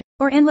afford,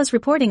 or endless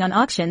reporting on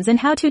auctions and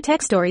how-to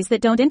tech stories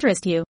that don't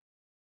interest you?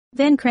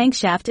 Then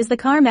Crankshaft is the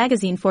car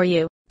magazine for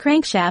you.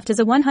 Crankshaft is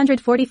a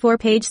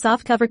 144-page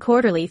softcover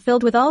quarterly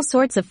filled with all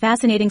sorts of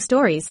fascinating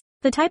stories,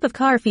 the type of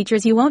car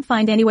features you won't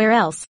find anywhere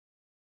else.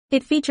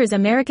 It features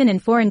American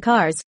and foreign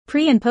cars,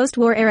 pre- and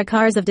post-war era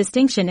cars of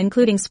distinction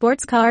including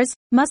sports cars,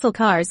 muscle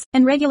cars,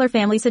 and regular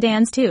family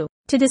sedans too.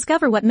 To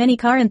discover what many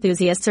car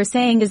enthusiasts are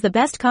saying is the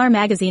best car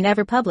magazine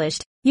ever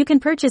published, you can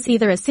purchase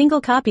either a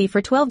single copy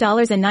for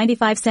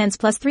 $12.95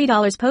 plus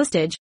 $3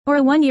 postage, or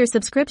a 1-year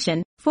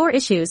subscription, 4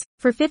 issues,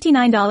 for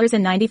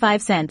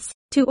 $59.95.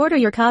 To order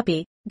your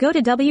copy, go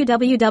to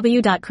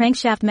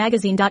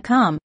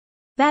www.crankshaftmagazine.com.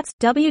 That's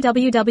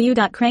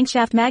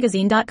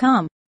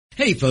www.crankshaftmagazine.com.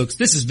 Hey folks,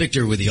 this is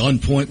Victor with the On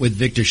Point with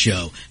Victor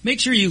show. Make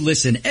sure you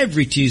listen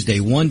every Tuesday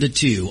 1 to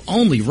 2,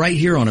 only right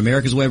here on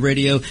America's Web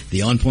Radio,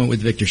 the On Point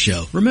with Victor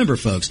show. Remember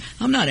folks,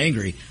 I'm not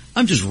angry,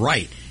 I'm just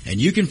right.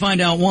 And you can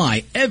find out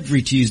why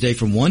every Tuesday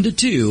from 1 to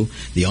 2,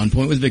 the On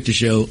Point with Victor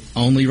show,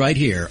 only right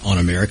here on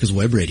America's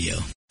Web Radio.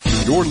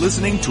 You're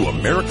listening to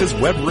America's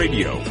Web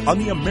Radio on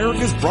the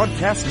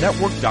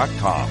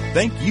AmericasBroadcastNetwork.com.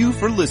 Thank you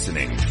for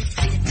listening.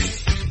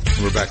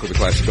 We're back with the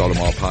Classic Auto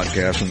Mall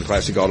podcast from the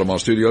Classic Auto Mall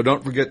studio.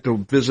 Don't forget to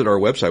visit our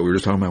website. We were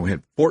just talking about we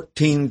had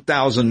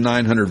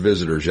 14,900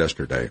 visitors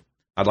yesterday.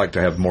 I'd like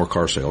to have more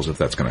car sales if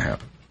that's going to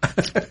happen.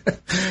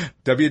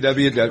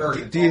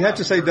 www. Do you have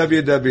to say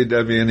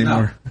www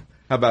anymore? No.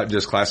 How about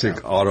just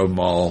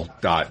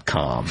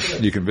classicautomall.com?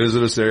 You can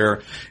visit us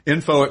there.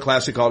 Info at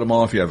Classic Auto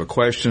Mall if you have a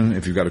question.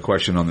 If you've got a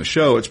question on the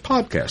show, it's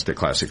podcast at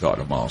Classic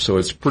Auto Mall. So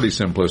it's pretty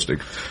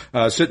simplistic.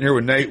 Sitting here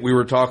with Nate, we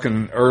were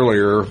talking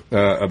earlier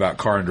about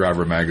Car and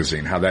Driver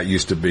magazine, how that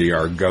used to be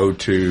our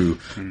go-to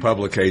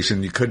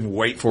publication. You couldn't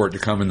wait for it to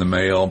come in the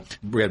mail.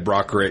 We had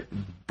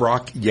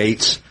Brock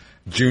Yates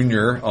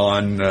Jr.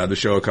 on the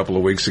show a couple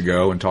of weeks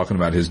ago and talking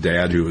about his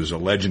dad, who was a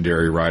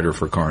legendary writer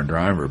for Car and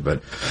Driver.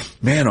 But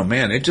man, oh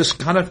man, it just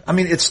kind of, I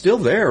mean, it's still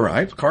there,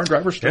 right? Car and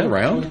Driver's still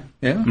around.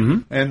 Yeah.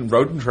 Mm-hmm. And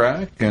Road and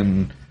Track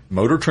and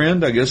Motor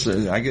Trend, I guess,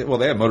 well,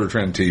 they have Motor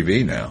Trend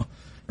TV now,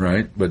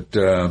 right? But,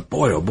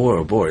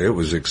 boy, it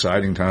was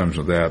exciting times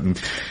with that.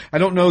 And I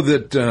don't know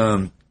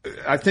that,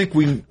 I think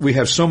we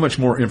have so much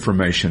more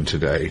information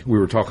today. We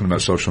were talking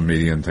about social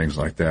media and things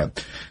like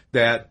that,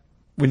 that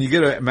when you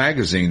get a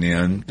magazine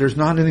in, there's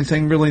not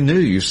anything really new.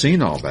 You've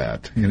seen all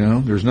that, you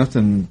know. There's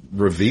nothing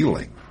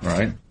revealing,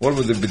 right? What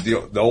were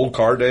the old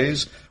car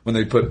days when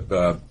they put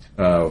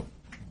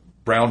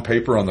brown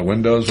paper on the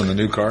windows when the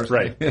new cars,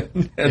 right?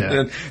 and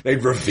then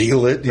they'd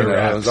reveal it. You know,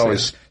 it was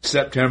always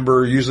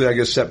September. Usually, I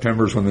guess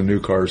September is when the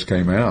new cars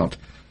came out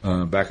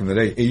back in the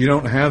day. You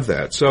don't have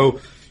that,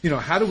 so you know,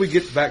 how do we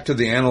get back to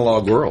the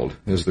analog world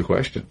is the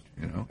question,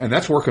 you know, and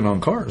that's working on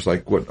cars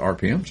like what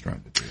RPM's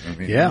trying to do. I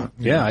mean,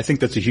 yeah, I think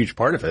that's a huge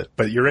part of it.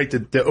 But you're right,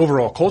 the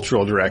overall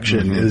cultural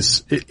direction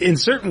is, in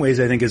certain ways,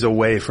 I think, is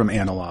away from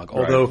analog.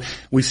 Although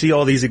we see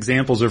all these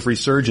examples of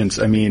resurgence,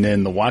 I mean,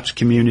 in the watch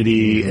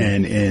community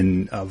and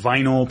in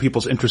vinyl,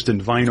 people's interest in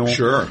vinyl.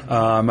 Sure.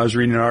 I was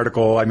reading an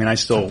article, I mean, I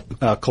still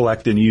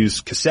collect and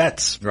use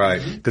cassettes.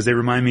 Right. Because they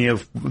remind me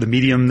of the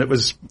medium that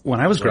was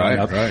when I was growing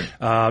up. Right.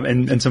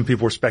 And some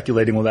people were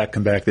speculating, will that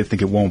come back? They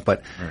think it won't.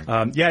 But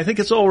yeah, I think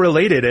it's all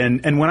related.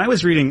 And when I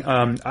was reading,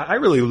 I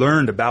really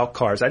learned about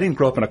cars. I didn't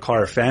grow up in a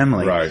car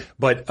family. Right.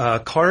 But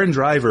Car and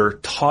Driver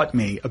taught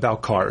me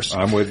about cars.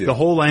 I'm with you. The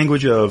whole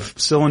language of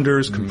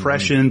cylinders,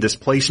 compression,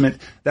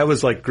 displacement, that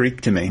was like Greek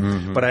to me.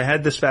 But I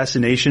had this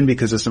fascination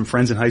because of some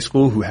friends in high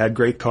school who had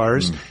great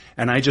cars.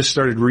 And I just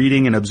started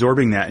reading and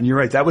absorbing that. And you're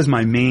right, that was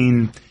my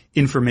main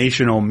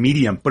informational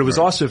medium, but it was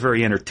also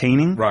very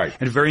entertaining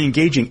and very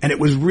engaging, and it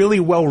was really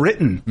well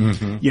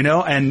written, you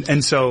know,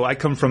 and so I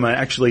come from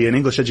actually an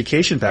English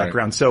education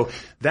background, so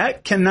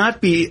that cannot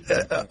be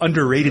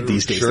underrated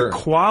these days. The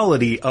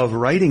quality of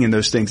writing in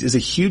those things is a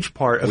huge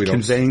part of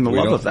conveying the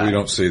love of that. We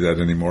don't see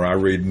that anymore. I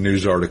read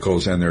news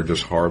articles and they're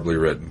just horribly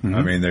written.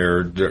 I mean,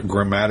 they're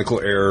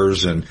grammatical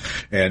errors and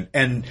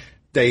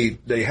they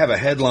have a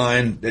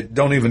headline that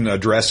don't even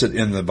address it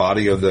in the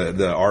body of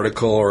the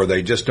article, or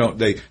they just don't,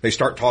 they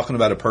start talking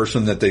about a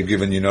person that they've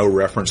given you no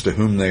reference to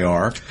whom they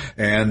are.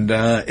 And,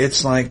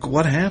 it's like,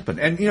 what happened?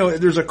 And, you know,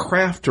 there's a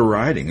craft to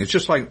writing. It's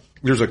just like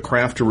there's a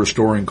craft to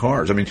restoring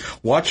cars. I mean,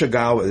 watch a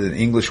guy with an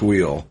English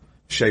wheel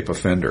shape a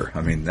fender. I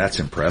mean, that's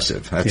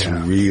impressive. That's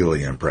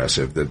really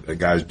impressive that the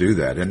guys do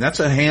that. And that's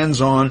a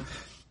hands-on,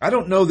 I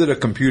don't know that a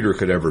computer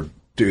could ever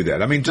do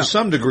that. I mean, to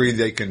some degree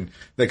they can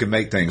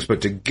make things,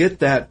 but to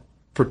get that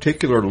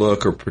particular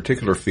look or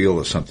particular feel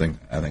of something,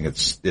 I think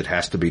it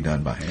has to be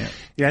done by hand.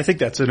 Yeah, I think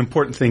that's an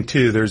important thing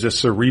too. There's a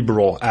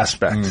cerebral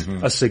aspect,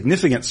 a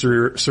significant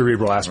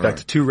cerebral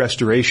aspect to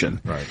restoration.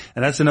 Right.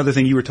 And that's another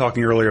thing you were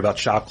talking earlier about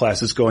shop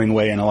classes going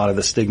away and a lot of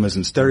the stigmas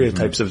and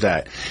stereotypes of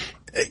that.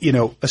 You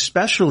know,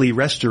 especially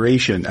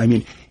restoration. I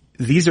mean,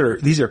 these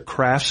are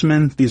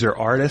craftsmen, these are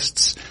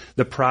artists.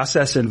 The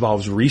process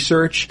involves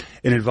research,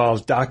 it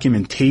involves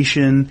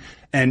documentation,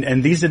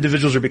 and these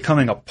individuals are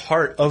becoming a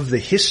part of the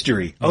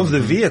history of the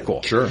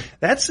vehicle. Sure.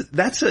 That's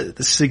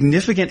a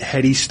significant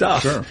heady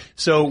stuff. Sure.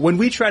 So when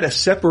we try to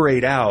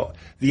separate out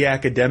the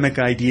academic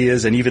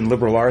ideas and even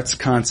liberal arts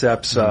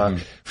concepts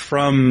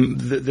from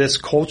this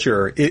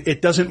culture,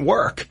 it doesn't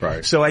work.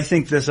 Right. So I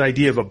think this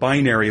idea of a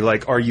binary,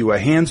 like, are you a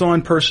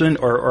hands-on person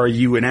or are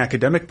you an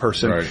academic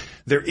person? Right.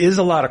 There is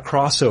a lot of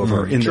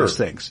crossover in those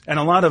things. And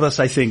a lot of us,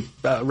 I think,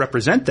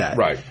 represent that.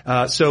 Right.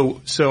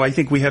 So I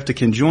think we have to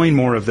conjoin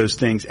more of those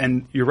things.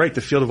 And you're right,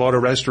 the field of auto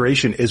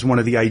restoration is one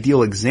of the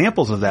ideal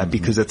examples of that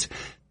because it's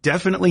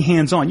definitely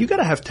hands-on. You got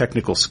to have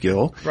technical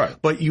skill. Right.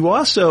 But you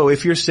also,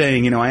 if you're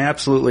saying, I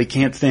absolutely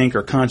can't think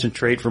or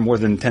concentrate for more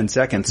than 10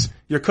 seconds,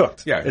 you're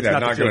cooked. Yeah, it's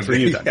not going for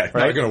you then, not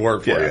going to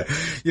work for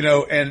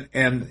you.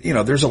 And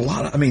there's a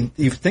lot of,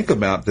 you think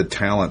about the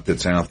talent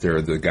that's out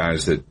there, the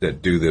guys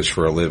that do this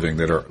for a living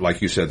that are,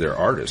 like you said, they're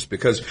artists,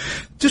 because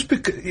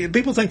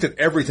people think that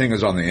everything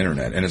is on the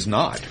internet, and it's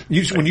not.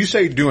 When you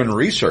say doing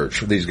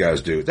research, these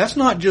guys do, that's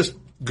not just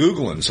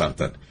Googling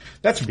something.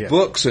 That's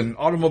books and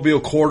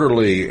Automobile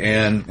Quarterly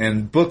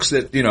and books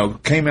that,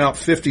 came out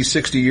 50,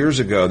 60 years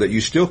ago that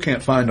you still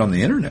can't find on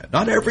the internet.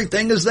 Not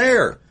everything is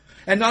there.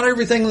 And not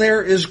everything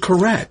there is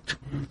correct.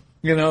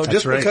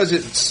 Just because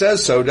it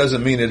says so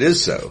doesn't mean it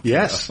is so.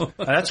 Yes.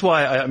 That's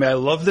why I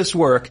love this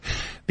work,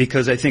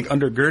 because I think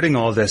undergirding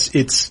all this,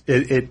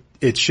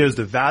 it shows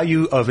the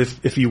value of,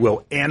 if you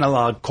will,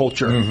 analog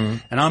culture. Mm-hmm.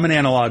 And I'm an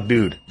analog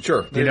dude.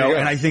 Sure. And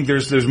I think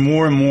there's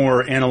more and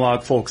more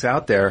analog folks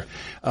out there.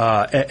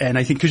 And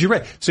I think, cause you're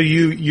right. So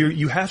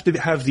you have to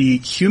have the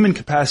human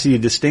capacity to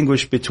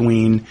distinguish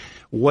between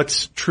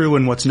what's true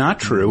and what's not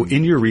true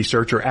in your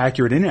research, or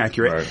accurate and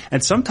inaccurate. Right.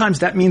 And sometimes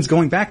that means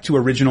going back to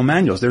original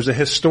manuals. There's a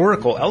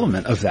historical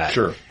element of that.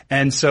 Sure.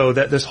 And so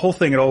that this whole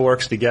thing, it all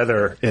works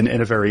together in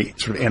a very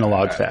sort of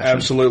analog fashion.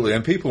 Absolutely.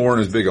 And people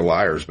weren't as big of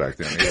liars back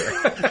then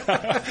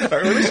either. Or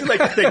at least we like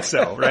to think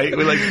so, right?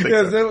 We like to think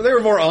so. They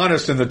were more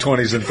honest in the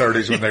 20s and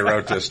 30s when they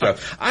wrote this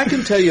stuff. I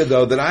can tell you,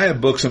 though, that I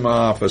have books in my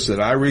office that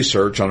I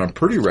research on a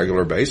pretty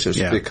regular basis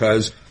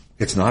because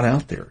it's not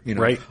out there.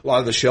 Right. A lot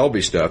of the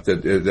Shelby stuff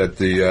that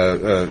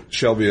the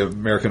Shelby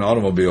American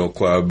Automobile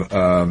Club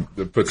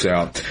puts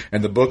out,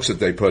 and the books that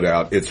they put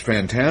out, it's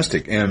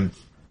fantastic. And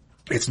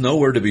it's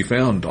nowhere to be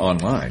found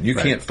online. You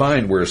can't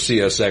find where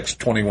CSX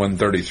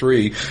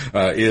 2133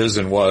 is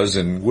and was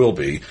and will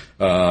be.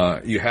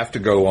 You have to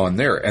go on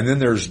there. And then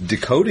there's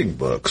decoding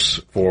books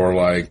for,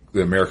 like,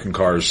 the American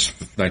cars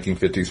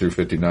 1950 through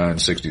 59,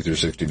 60 through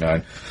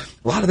 69.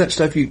 A lot of that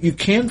stuff you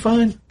can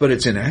find, but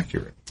it's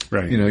inaccurate.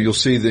 Right. You'll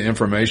see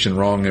the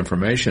wrong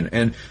information.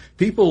 And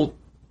people,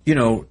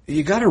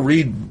 you got to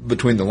read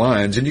between the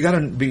lines, and you got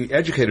to be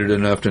educated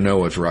enough to know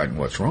what's right and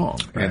what's wrong.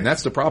 Right. And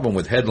that's the problem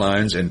with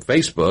headlines and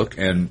Facebook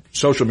and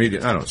social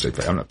media. I'm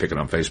not picking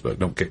on Facebook.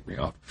 Don't kick me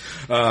off.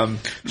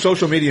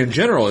 Social media in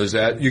general is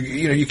that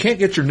you can't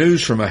get your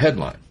news from a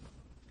headline.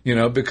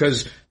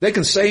 Because they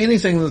can say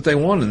anything that they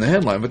want in the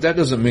headline, but that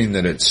doesn't mean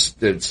that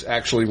it's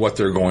actually what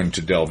they're going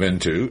to delve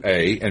into,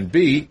 A, and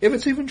B, if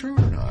it's even true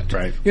or not.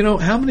 Right.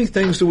 How many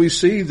things do we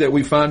see that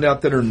we find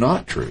out that are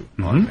not true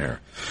on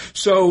there?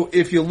 So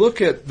if you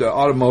look at the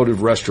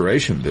automotive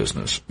restoration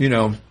business,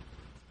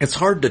 it's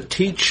hard to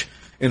teach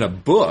in a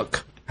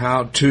book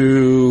how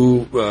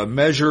to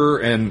measure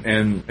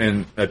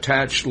and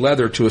attach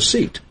leather to a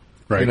seat.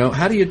 Right.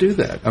 How do you do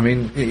that?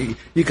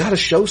 You got to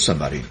show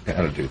somebody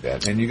how to do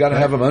that, and you got to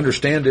have them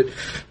understand it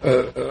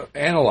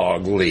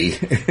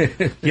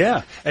analogly.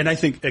 Yeah, and I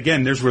think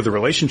again, there's where the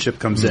relationship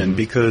comes in,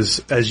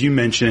 because as you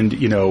mentioned,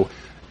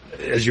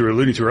 as you were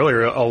alluding to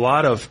earlier, a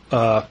lot of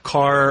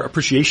car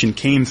appreciation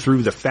came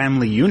through the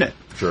family unit.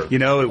 Sure.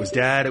 It was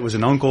dad, it was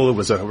an uncle, it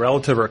was a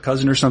relative or a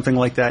cousin or something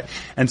like that.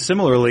 And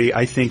similarly,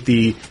 I think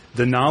the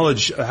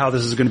knowledge of how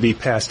this is going to be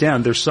passed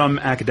down, there's some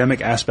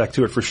academic aspect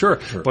to it for sure.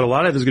 But a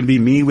lot of it is going to be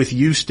me with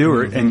you,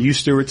 Stewart, and you,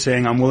 Stewart,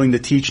 saying, I'm willing to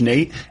teach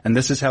Nate, and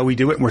this is how we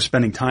do it, and we're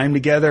spending time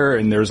together,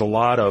 and there's a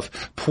lot of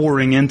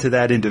pouring into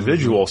that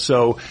individual.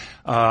 So,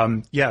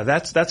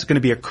 that's going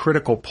to be a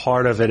critical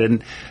part of it.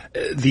 And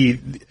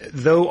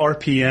though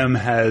RPM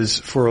has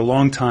for a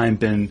long time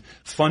been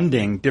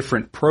funding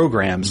different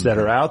programs that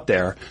are out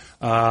there,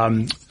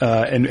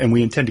 and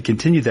we intend to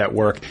continue that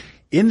work,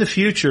 in the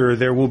future,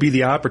 there will be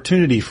the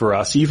opportunity for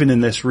us, even in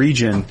this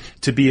region,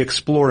 to be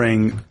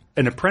exploring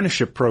an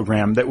apprenticeship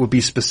program that would be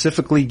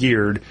specifically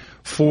geared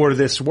for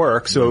this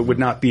work. So it would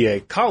not be a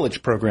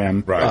college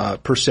program,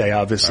 per se,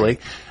 obviously.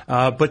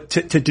 But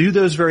to do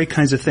those very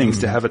kinds of things,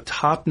 to have a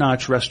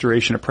top-notch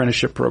restoration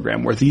apprenticeship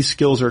program where these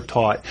skills are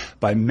taught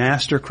by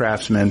master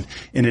craftsmen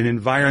in an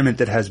environment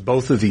that has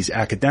both of these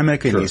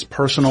academic and these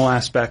personal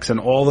aspects and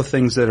all the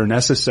things that are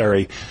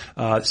necessary.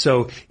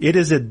 So it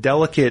is a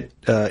delicate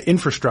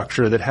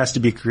infrastructure that has to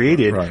be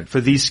created for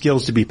these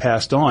skills to be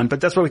passed on.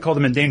 But that's why we call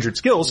them endangered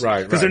skills,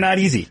 because they're not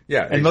easy.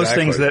 Yeah, and most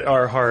things that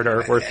are hard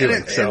are worth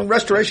doing. And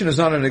restoration is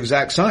not an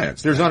exact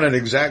science. There's not an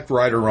exact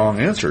right or wrong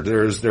answer.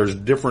 There's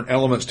different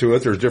elements to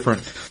it. There's different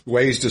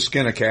ways to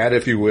skin a cat,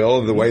 if you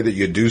will, the way that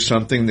you do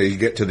something that you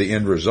get to the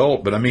end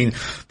result. But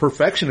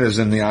perfection is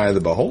in the eye of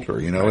the beholder.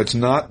 It's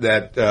not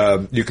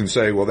that you can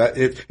say, well,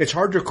 it's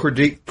hard to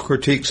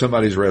critique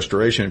somebody's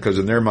restoration because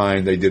in their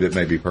mind they did it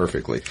maybe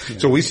perfectly. Yeah.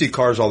 So we see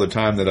cars all the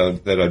time that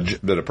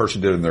a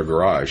person did in their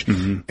garage,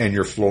 and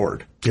you're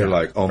floored. You're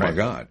like, oh my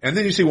God. And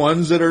then you see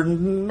ones that are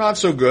not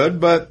so good,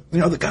 but,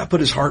 the guy put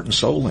his heart and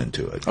soul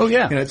into it. Oh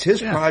yeah. It's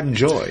his pride and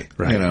joy,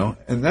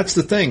 and that's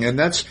the thing. And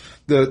that's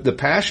the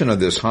passion of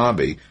this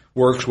hobby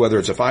works whether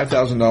it's a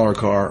 $5,000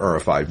 car or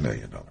a $5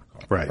 million car.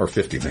 Right. Or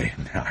 50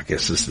 million, I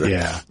guess is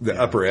the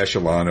upper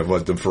echelon of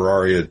what the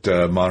Ferrari at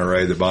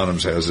Monterey that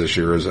Bonhams has this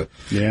year is a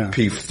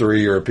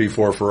P3 or a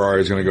P4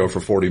 Ferrari is going to go for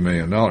 $40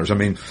 million. I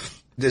mean,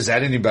 is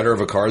that any better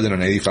of a car than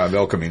an 85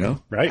 El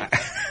Camino? Right.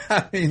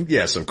 I mean,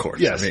 yes, of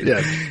course. Yes,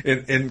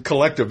 in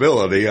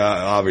collectability,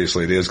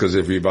 obviously it is, because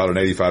if you bought an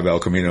 85 El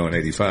Camino in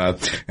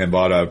 85 and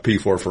bought a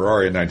P4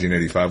 Ferrari in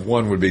 1985,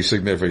 one would be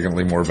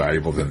significantly more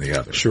valuable than the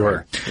other.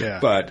 Sure. Right? Yeah.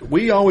 But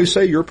we always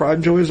say your pride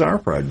and joy is our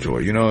pride and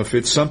joy. If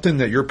it's something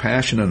that you're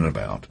passionate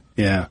about.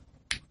 Yeah.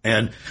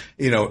 And,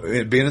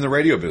 being in the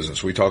radio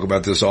business, we talk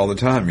about this all the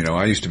time.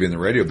 I used to be in the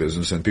radio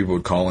business and people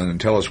would call in and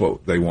tell us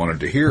what they wanted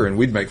to hear and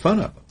we'd make fun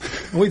of them.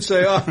 And we'd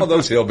say, oh,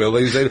 those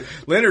hillbillies,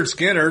 Leonard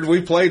Skinner,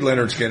 we played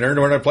Leonard Skinner and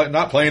we're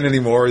not playing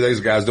anymore.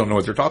 These guys don't know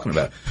what they're talking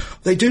about.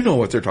 They do know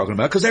what they're talking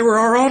about because they were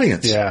our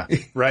audience. Yeah.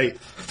 Right.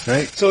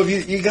 So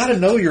you got to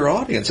know your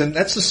audience. And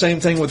that's the same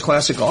thing with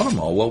Classic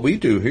Automall. What we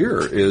do here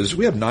is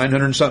we have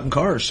 900 something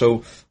cars.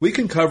 So we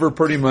can cover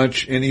pretty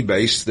much any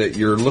base that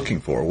you're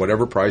looking for,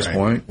 whatever price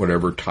point,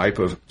 whatever type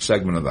of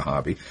segment of the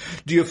hobby.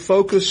 Do you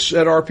focus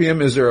at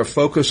RPM? Is there a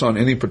focus on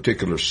any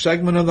particular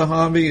segment of the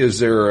hobby?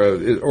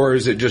 Or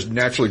is it just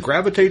naturally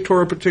gravitate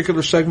toward a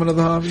particular segment of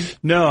the hobby?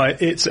 No,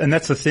 and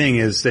that's the thing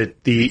is that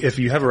if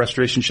you have a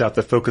restoration shop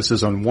that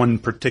focuses on one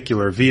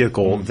particular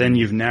vehicle, then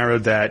you've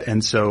narrowed that,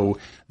 and so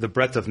the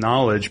breadth of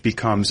knowledge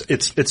becomes,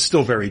 it's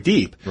still very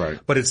deep. Right.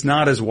 But it's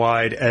not as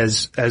wide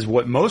as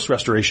what most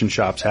restoration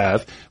shops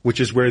have, which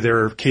is where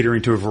they're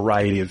catering to a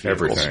variety of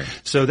vehicles.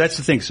 Everything. So that's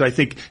the thing. So I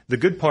think the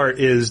good part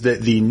is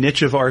that the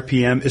niche of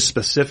RPM is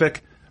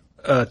specific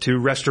to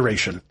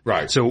restoration.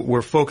 Right. So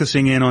we're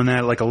focusing in on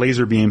that like a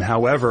laser beam.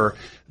 However,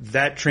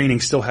 that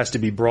training still has to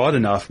be broad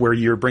enough where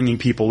you're bringing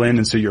people in,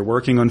 and so you're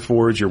working on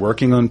Fords, you're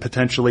working on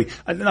potentially,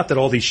 not that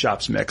all these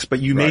shops mix, but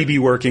you may be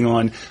working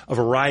on a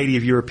variety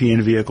of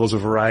European vehicles, a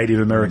variety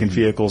of American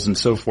vehicles, and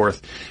so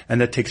forth.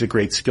 And that takes a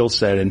great skill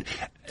set. And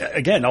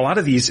again, a lot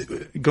of these,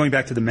 going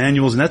back to the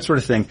manuals and that sort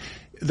of thing,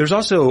 there's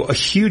also a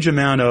huge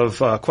amount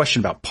of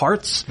question about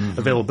parts,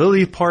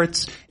 availability of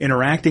parts,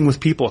 interacting with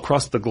people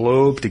across the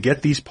globe to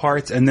get these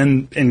parts, and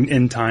then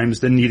in times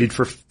then needed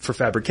for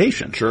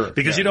fabrication. Sure.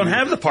 Because you don't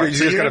have the parts.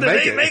 You just got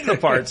to make the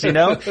parts,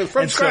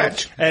 from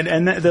scratch.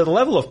 And the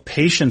level of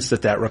patience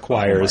that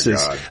requires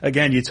is,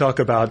 again, you talk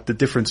about the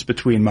difference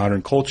between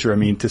modern culture. I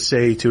mean, to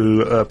say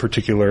to a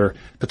particular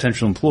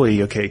potential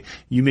employee, okay,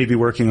 you may be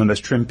working on this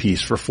trim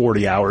piece for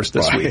 40 hours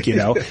this week,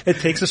 It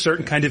takes a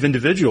certain kind of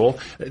individual.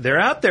 They're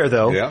out there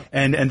though. Yeah.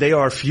 And they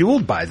are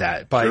fueled by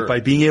that, by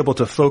being able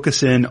to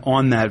focus in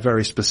on that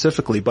very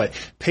specifically. But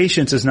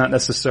patience is not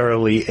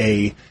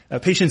necessarily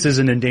patience is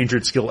an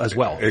endangered skill as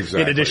well.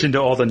 Exactly. In addition to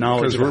all the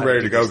knowledge. Because we're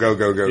ready to go.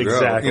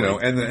 Exactly.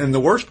 And the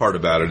worst part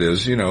about it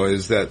is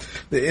that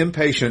the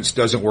impatience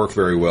doesn't work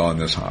very well in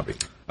this hobby.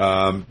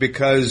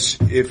 Because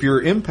if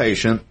you're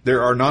impatient,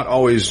 there are not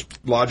always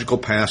logical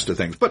paths to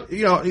things. But,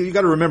 you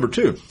got to remember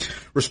too,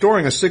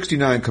 restoring a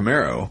 69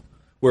 Camaro,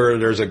 where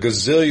there's a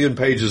gazillion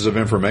pages of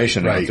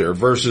information out there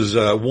versus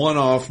a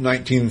one-off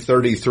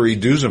 1933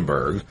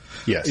 Duesenberg,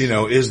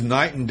 is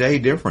night and day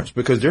difference,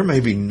 because there may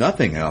be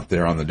nothing out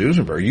there on the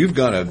Duesenberg. You've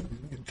got to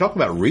talk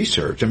about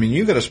research. I mean,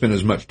 you've got to spend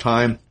as much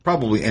time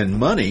probably and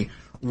money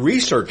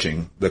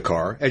researching the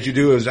car as you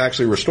do as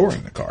actually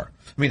restoring the car.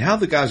 I mean, how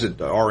the guys at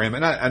RM,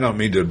 and I don't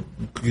mean to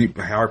keep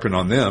harping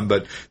on them,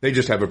 but they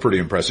just have a pretty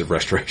impressive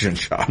restoration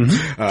shop.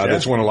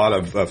 That's won a lot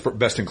of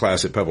best in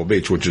class at Pebble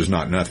Beach, which is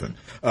not nothing.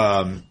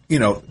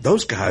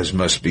 Those guys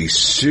must be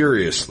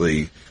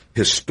seriously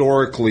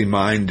historically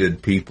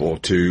minded people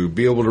to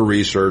be able to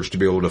research, to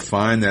be able to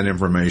find that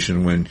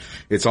information when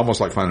it's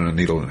almost like finding a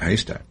needle in a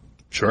haystack.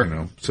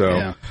 Sure.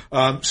 So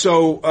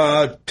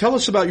tell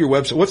us about your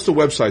website. What's the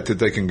website that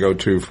they can go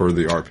to for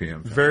the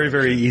RPM? Very,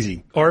 very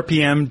easy.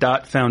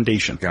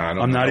 RPM.foundation.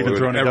 I'm not even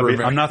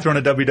throwing I'm not throwing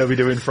a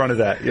www in front of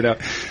that,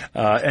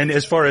 and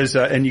as far as,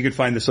 and you can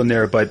find this on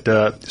there,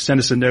 but, send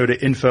us a note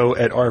at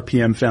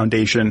info@RPM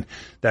Foundation.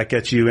 That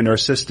gets you in our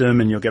system,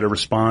 and you'll get a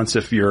response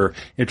if you're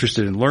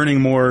interested in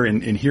learning more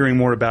and hearing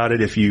more about it.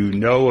 If you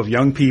know of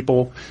young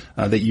people,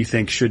 that you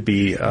think should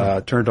be,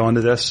 turned on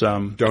to this,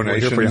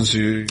 donations,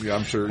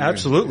 I'm sure.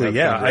 Absolutely,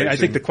 yeah. I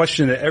think the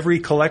question that every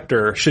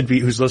collector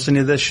who's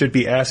listening to this should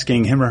be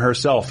asking him or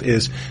herself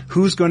is,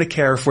 who's going to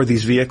care for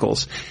these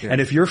vehicles? Yeah.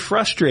 And if you're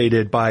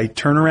frustrated by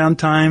turnaround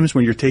times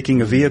when you're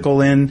taking a vehicle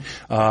in,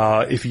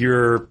 if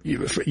you're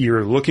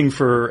looking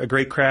for a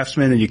great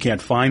craftsman and you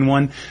can't find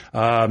one,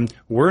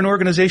 we're an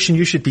organization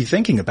you should be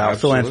thinking about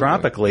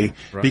philanthropically,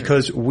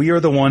 because we are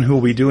the one who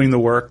will be doing the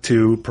work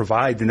to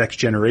provide the next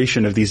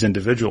generation of these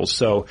individuals.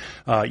 So,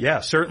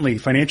 certainly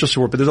financial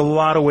support, but there's a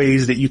lot of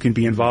ways that you can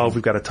be involved.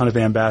 We've got a ton of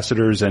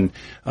ambassadors and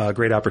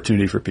great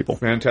opportunity for people.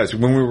 Fantastic.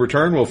 When we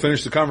return, we'll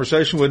finish the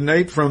conversation with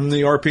Nate from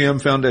the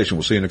RPM Foundation.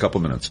 We'll see you in a couple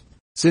minutes.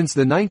 Since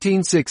the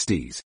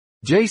 1960s,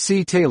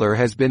 J.C. Taylor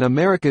has been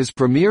America's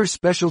premier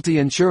specialty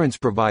insurance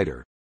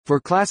provider for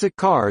classic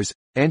cars,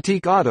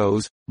 antique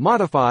autos,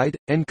 modified,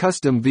 and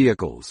custom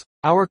vehicles.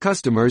 Our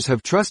customers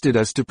have trusted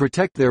us to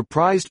protect their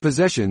prized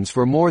possessions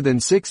for more than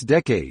 6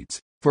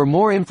 decades. For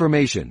more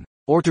information,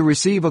 or to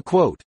receive a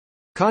quote,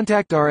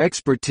 contact our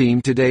expert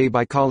team today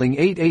by calling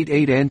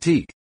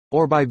 888-ANTIQUE,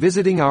 or by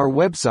visiting our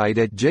website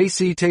at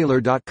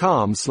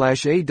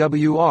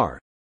jctaylor.com/AWR.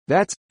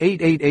 That's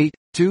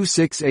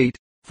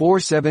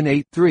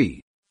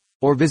 888-268-4783.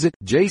 Or visit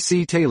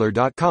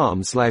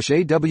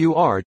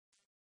jctaylor.com/AWR.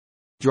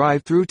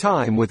 Drive through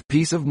time with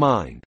peace of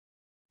mind.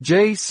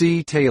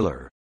 J.C.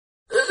 Taylor.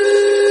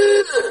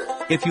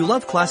 If you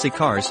love classic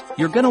cars,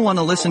 you're gonna want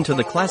to listen to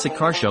the Classic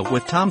Car Show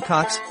with Tom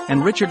Cox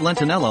and Richard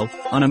Lentinello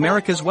on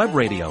America's Web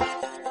Radio.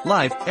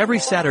 Live every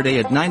Saturday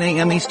at 9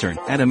 a.m. Eastern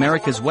at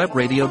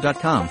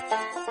americaswebradio.com.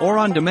 Or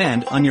on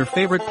demand on your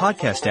favorite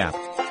podcast app.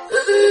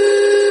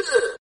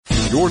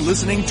 You're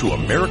listening to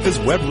America's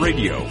Web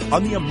Radio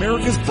on the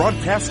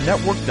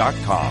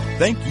AmericasBroadcastNetwork.com.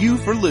 Thank you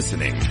for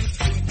listening.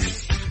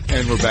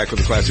 And we're back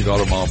with the Classic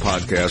Auto Mall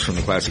podcast from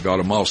the Classic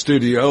Auto Mall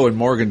studio in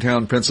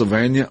Morgantown,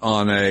 Pennsylvania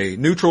on a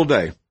neutral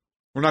day.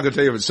 We're not going to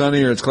tell you if it's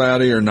sunny or it's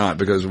cloudy or not,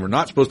 because we're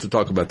not supposed to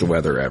talk about the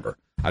weather ever.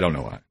 I don't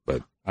know why,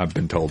 but I've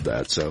been told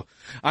that. So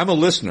I'm a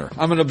listener.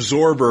 I'm an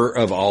absorber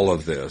of all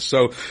of this.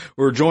 So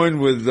we're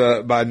joined with,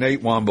 by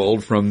Nate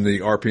Wambold from the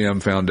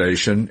RPM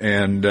Foundation,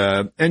 and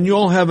you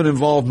all have an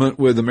involvement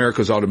with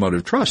America's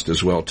Automotive Trust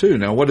as well too.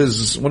 Now what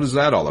is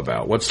that all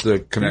about? What's the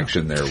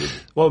connection there with you?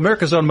 Well,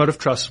 America's Automotive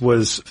Trust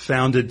was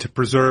founded to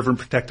preserve and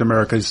protect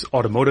America's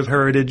automotive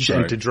heritage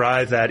and to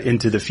drive that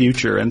into the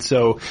future. And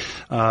so,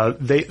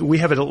 we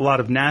have a lot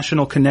of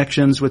national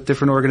connections with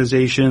different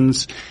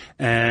organizations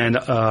and,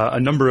 a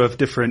number of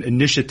different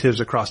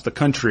initiatives across the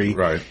country.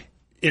 Right.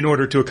 In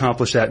order to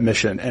accomplish that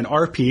mission. And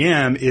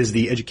RPM is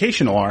the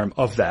educational arm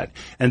of that.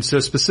 And so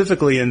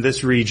specifically in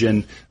this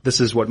region,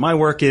 this is what my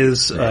work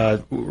is,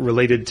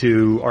 related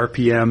to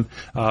RPM.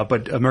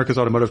 But America's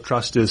Automotive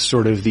Trust is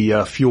sort of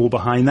the fuel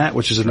behind that,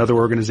 which is another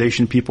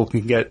organization people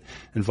can get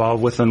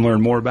involved with and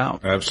learn more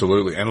about.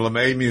 Absolutely. And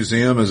LeMay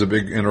Museum is a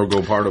big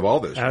integral part of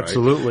all this,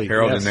 Absolutely. Right?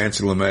 Harold and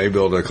Nancy LeMay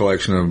built a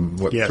collection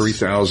of,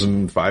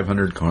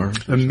 3,500 cars?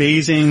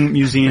 Amazing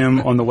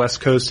museum on the West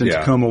Coast in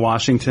Tacoma,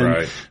 Washington.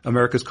 Right.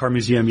 America's Car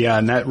Museum. Yeah,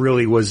 and that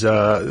really was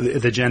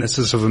the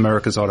genesis of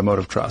America's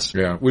Automotive Trust.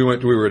 Yeah, we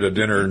were at a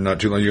dinner not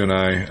too long, you and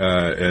I,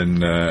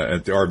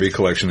 at the RV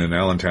collection in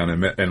Allentown,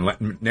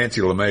 and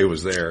Nancy LeMay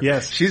was there.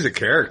 Yes. She's a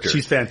character.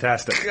 She's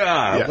fantastic.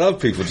 God, I love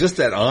people. Just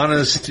that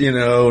honest,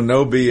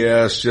 no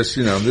BS, just,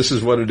 this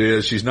is what it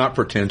is. She's not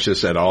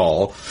pretentious at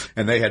all.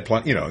 And they had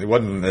plenty, it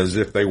wasn't as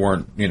if they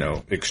weren't,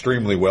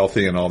 extremely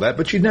wealthy and all that,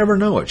 but you'd never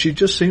know it. She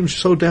just seems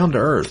so down to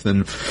earth.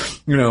 And,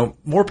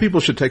 more people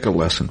should take a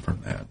lesson from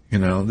that.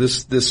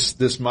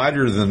 This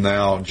mightier than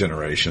thou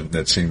generation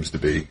that seems to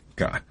be,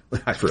 God,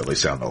 I really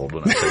sound old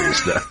when I say this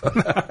stuff.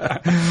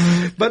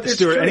 But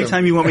Stewart,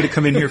 anytime you want me to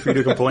come in here for you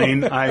to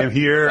complain, I am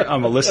here.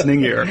 I'm a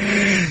listening ear.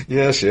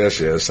 Yes,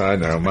 I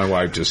know. My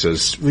wife just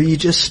says, will you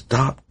just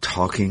stop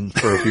talking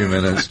for a few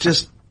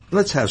minutes?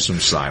 Let's have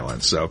some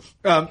silence. So,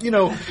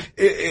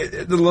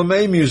 the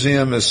LeMay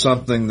Museum is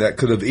something that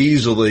could have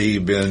easily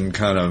been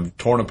kind of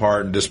torn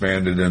apart and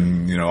disbanded,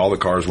 and, all the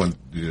cars went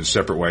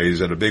separate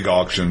ways at a big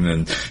auction,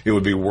 and it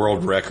would be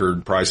world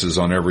record prices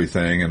on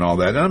everything and all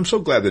that. And I'm so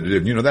glad that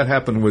it did. That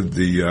happened with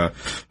the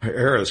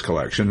Harris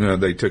collection.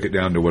 They took it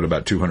down to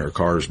about 200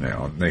 cars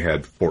now, and they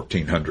had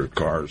 1,400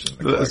 cars in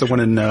the collection. That's the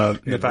one in Reno,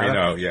 Nevada?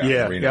 Reno.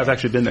 Yeah, I've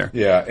actually been there.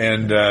 Yeah,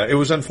 and it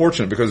was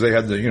unfortunate because they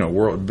had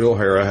Bill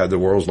Harrah had the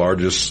world's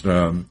largest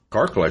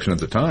car collection at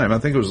the time. I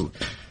think it was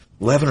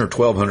 11 or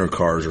 1,200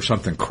 cars or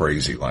something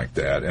crazy like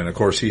that. And of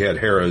course he had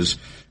Harrah's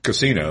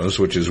casinos,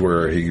 which is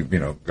where he,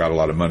 got a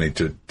lot of money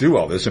to do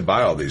all this and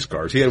buy all these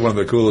cars. He had one of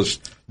the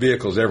coolest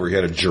vehicles ever. He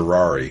had a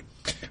Ferrari,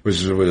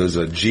 which was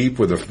a Jeep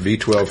with a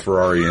V12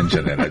 Ferrari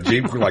engine in it.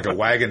 Jeep like a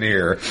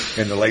Wagoneer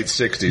in the late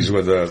 60s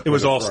with a... It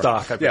was all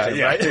stock.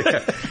 Yeah.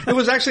 It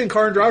was actually in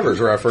Car and Drivers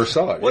where I first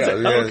saw it. Was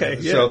it? Oh, okay.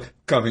 Yeah. So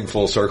coming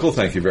full circle,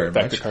 thank you very much.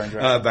 Back to Car and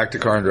Drivers. Back to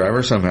Car and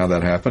Drivers. Somehow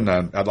that happened.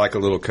 I'd like a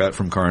little cut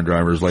from Car and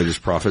Drivers'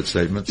 latest profit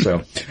statement.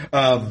 So,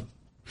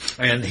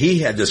 and he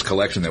had this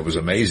collection that was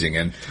amazing.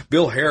 And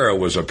Bill Harrah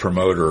was a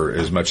promoter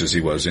as much as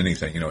he was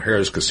anything.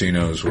 Harrah's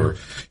casinos were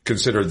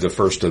considered the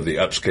first of the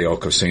upscale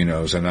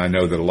casinos. And I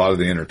know that a lot of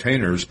the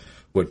entertainers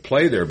would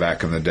play there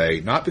back in the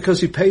day, not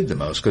because he paid the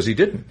most, because he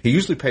didn't. He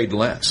usually paid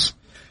less.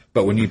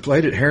 But when you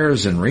played at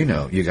Harrah's in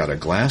Reno, you got a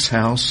glass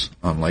house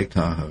on Lake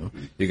Tahoe.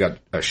 You got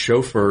a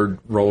chauffeured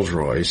Rolls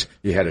Royce.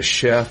 You had a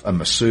chef, a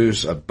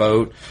masseuse, a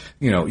boat.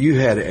 You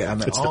had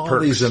all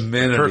these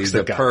amenities,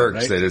 the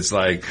perks that it's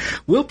like,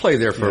 we'll play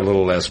there for a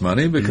little less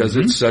money because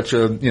it's such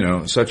a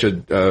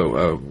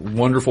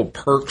wonderful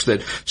perks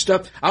that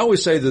stuff. I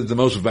always say that the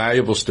most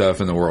valuable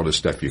stuff in the world is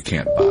stuff you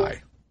can't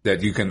buy.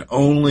 that you can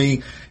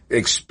only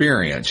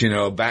experience,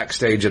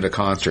 backstage at a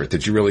concert,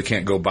 that you really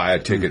can't go buy a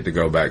ticket to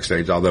go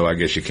backstage, although I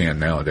guess you can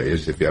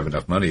nowadays if you have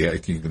enough money. You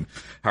can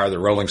hire the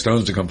Rolling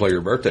Stones to come play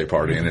your birthday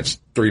party, and it's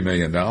 $3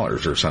 million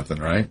or something,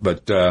 right?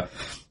 But,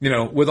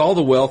 with all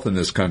the wealth in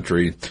this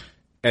country,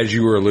 as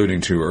you were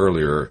alluding to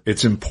earlier,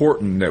 it's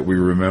important that we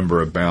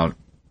remember about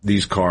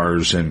these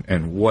cars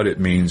and what it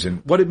means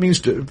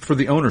for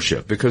the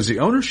ownership, because the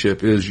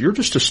ownership is you're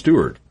just a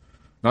steward,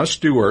 not a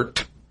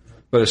Stewart,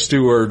 but a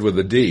steward with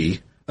a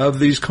D of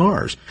these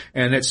cars.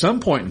 And at some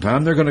point in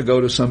time, they're going to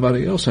go to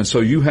somebody else. And so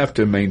you have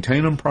to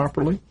maintain them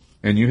properly,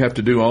 and you have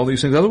to do all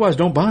these things. Otherwise,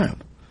 don't buy them.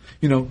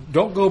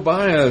 Don't go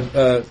buy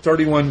a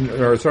 31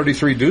 or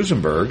 33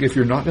 Duesenberg if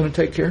you're not going to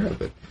take care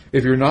of it.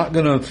 If you're not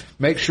going to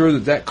make sure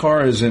that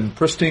car is in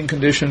pristine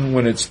condition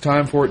when it's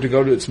time for it to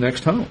go to its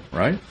next home,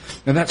 right?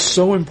 And that's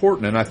so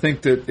important. And I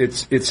think that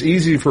it's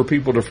easy for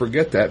people to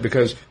forget that,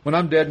 because when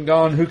I'm dead and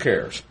gone, who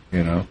cares,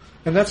 And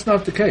that's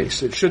not the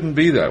case. It shouldn't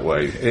be that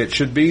way. It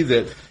should be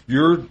that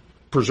you're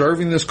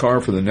preserving this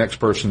car for the next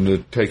person to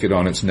take it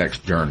on its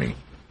next journey.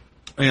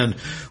 And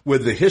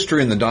with the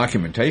history and the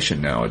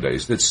documentation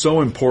nowadays, it's so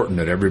important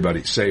that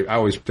everybody save. I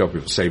always tell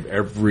people, save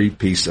every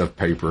piece of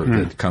paper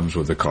that comes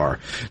with the car,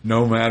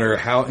 no matter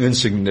how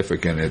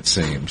insignificant it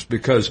seems,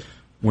 because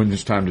when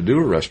it's time to do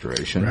a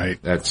restoration,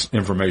 that's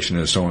information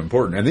is so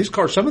important. And these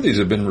cars, some of these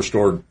have been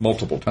restored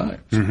multiple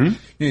times.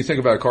 You think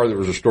about a car that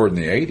was restored in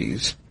the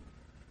 80s.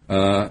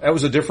 That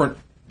was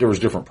there was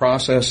different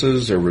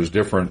processes. There was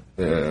different,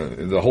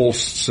 the whole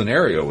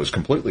scenario was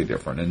completely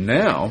different. And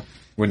now,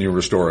 when you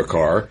restore a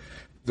car,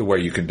 the way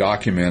you can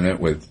document it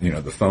with,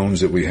 the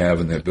phones that we have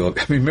and the ability.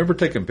 I mean, remember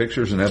taking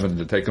pictures and having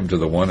to take them to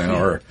the 1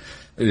 hour,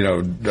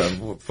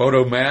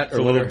 photo mat or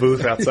a little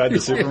booth outside the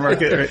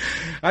supermarket. Right?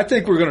 I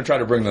think we're going to try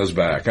to bring those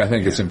back. I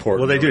think it's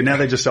important. Well, they do. Now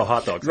they just sell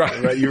hot dogs.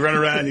 Right. You run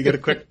around, you get a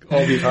quick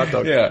all beef hot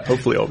dog. Yeah.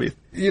 Hopefully all beef.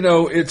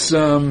 It's,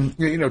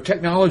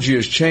 technology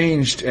has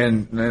changed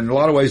and in a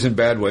lot of ways in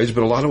bad ways,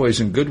 but a lot of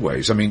ways in good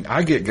ways. I mean,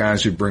 I get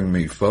guys who bring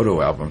me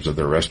photo albums of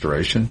their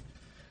restoration,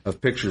 of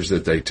pictures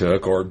that they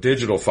took, or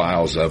digital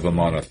files of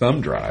them on a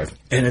thumb drive.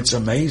 And it's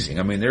amazing.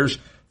 I mean, there's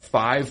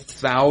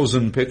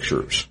 5,000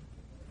 pictures.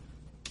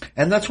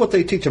 And that's what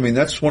they teach. I mean,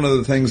 that's one of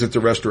the things that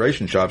the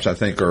restoration shops, I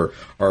think,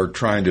 are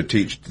trying to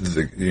teach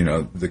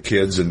the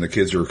kids and the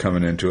kids who are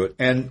coming into it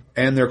and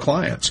their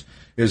clients,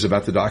 is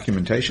about the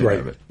documentation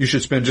of it. You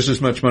should spend just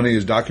as much money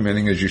as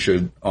documenting as you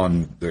should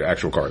on the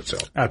actual car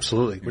itself.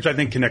 Absolutely. Which I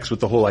think connects with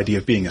the whole idea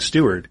of being a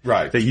steward.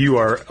 Right. That you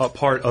are a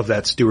part of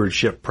that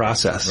stewardship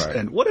process. Right.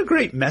 And what a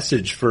great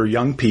message for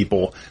young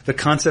people, the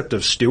concept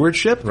of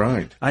stewardship.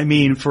 Right. I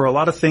mean, for a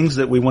lot of things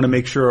that we want to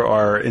make sure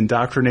are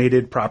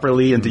indoctrinated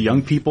properly into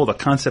young people, the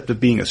concept of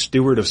being a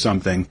steward of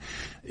something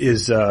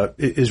is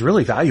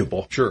really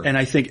valuable. Sure. And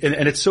I think,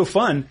 and it's so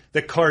fun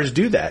that cars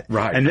do that.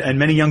 Right. And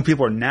many young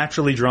people are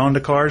naturally drawn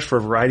to cars for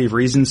a variety of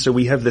reasons. So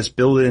we have this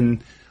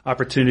built-in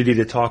opportunity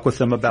to talk with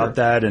them about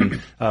that.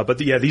 And,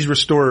 these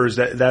restorers,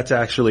 that's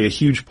actually a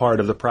huge part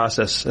of the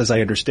process, as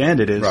I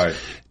understand it, is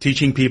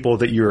teaching people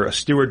that you're a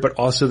steward, but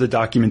also the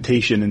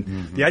documentation.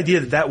 And the idea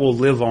that will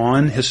live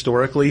on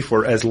historically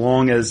for as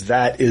long as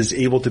that is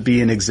able to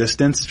be in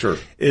existence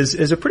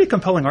is a pretty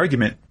compelling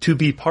argument to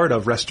be part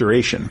of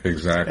restoration.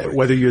 Exactly.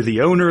 Whether you're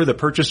the owner, the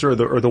purchaser,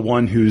 or the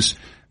one who's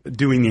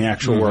doing the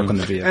actual work on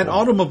the vehicle. And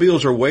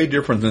automobiles are way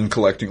different than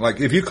collecting.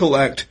 Like, if you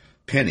collect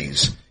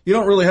pennies, you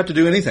don't really have to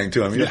do anything to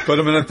them. You just put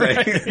them in a thing.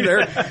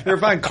 They're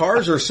fine.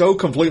 Cars are so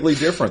completely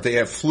different. They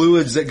have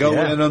fluids that go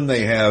in them.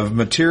 They have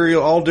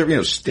material, all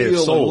different,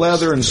 steel and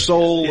leather and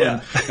soul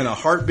and a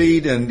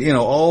heartbeat and,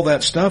 all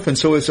that stuff. And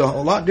so it's a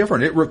lot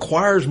different. It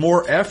requires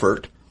more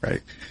effort.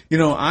 Right.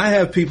 I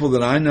have people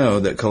that I know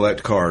that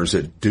collect cars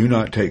that do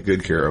not take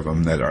good care of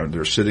them,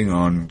 they're sitting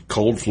on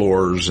cold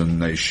floors and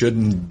they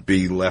shouldn't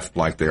be left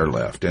like they're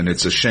left. And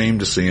it's a shame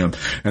to see them,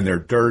 and they're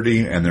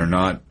dirty and they're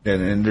not,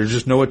 and there's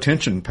just no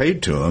attention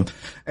paid to them.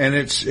 And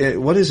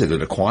what is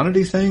it? A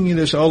quantity thing? You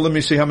just, let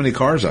me see how many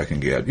cars I can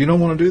get. You don't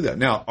want to do that.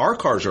 Now, our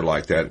cars are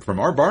like that from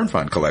our barn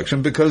find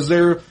collection because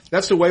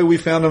that's the way we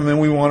found them,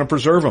 and we want to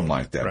preserve them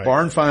like that. Right.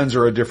 Barn finds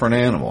are a different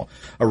animal.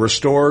 A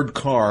restored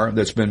car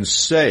that's been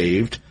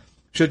saved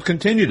should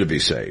continue to be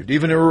saved,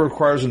 even if it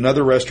requires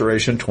another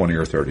restoration 20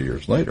 or 30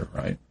 years later,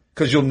 right?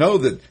 Because you'll know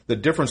that the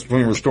difference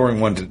between restoring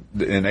one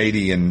in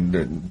 80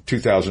 and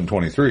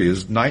 2023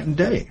 is night and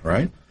day,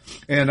 right?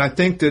 And I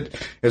think that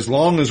as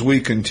long as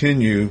we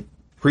continue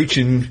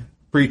preaching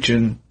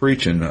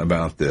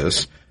about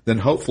this, then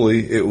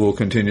hopefully it will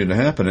continue to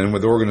happen. And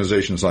with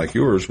organizations like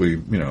yours,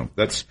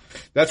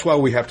 that's why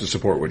we have to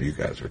support what you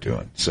guys are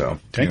doing. So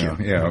thank you.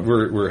 Yeah,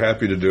 we're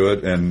happy to do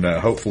it, and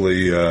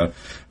hopefully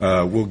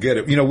we'll get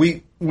it.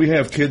 We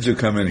have kids who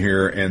come in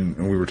here,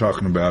 and we were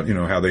talking about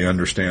how they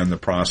understand the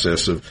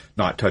process of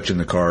not touching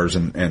the cars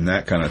and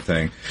that kind of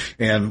thing.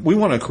 And we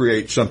want to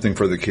create something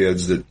for the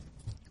kids, that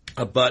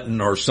a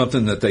button or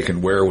something that they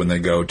can wear when they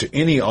go to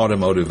any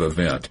automotive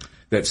event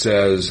that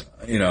says,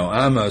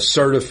 I'm a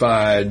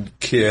certified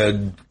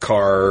kid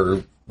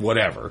car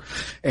whatever.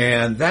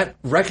 And that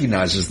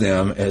recognizes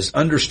them as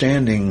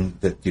understanding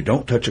that you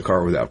don't touch a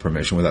car without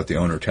permission, without the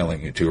owner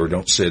telling you to, or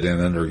don't sit in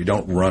it, or you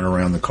don't run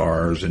around the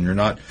cars, and you're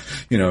not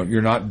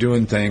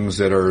doing things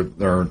that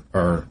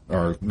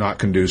are not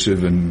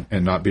conducive and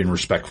not being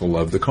respectful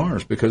of the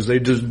cars, because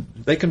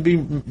they can be,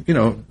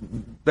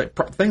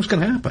 things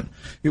can happen.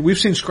 We've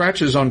seen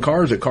scratches on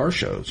cars at car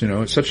shows.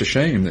 It's such a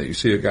shame that you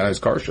see a guy's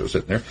car show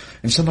sitting there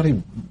and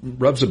somebody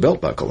rubs a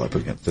belt buckle up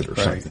against it or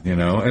something,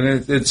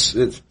 and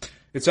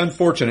it's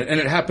unfortunate, and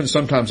it happens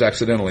sometimes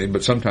accidentally,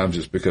 but sometimes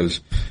it's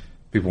because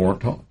people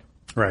weren't taught.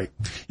 Right.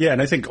 Yeah,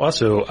 and I think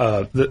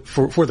also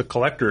for the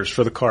collectors,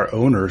 for the car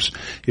owners,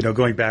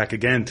 going back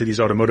again to these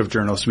automotive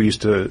journals we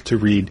used to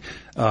read,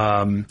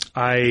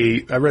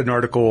 I read an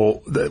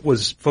article that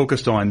was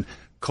focused on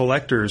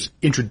collectors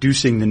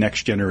introducing the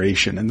next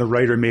generation, and the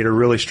writer made a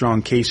really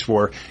strong case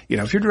for,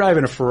 if you're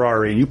driving a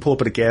Ferrari and you pull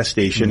up at a gas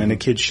station and a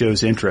kid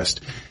shows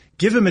interest,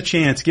 give him a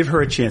chance, give her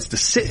a chance to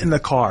sit in the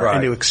car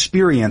and to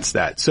experience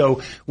that.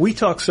 So we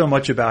talk so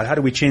much about how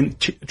do we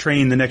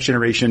train the next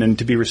generation and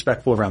to be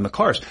respectful around the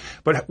cars.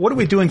 But what are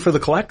we doing for the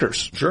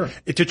collectors? Sure.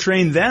 To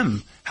train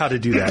them how to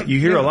do that. You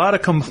hear a lot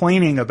of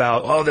complaining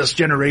about, this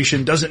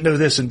generation doesn't know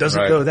this and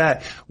doesn't know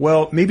that.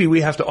 Well, maybe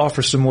we have to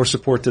offer some more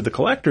support to the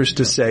collectors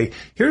to say,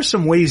 here's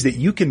some ways that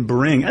you can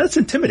bring, and it's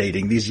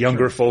intimidating, these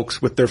younger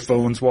folks with their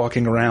phones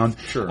walking around.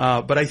 Sure.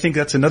 But I think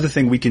that's another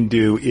thing we can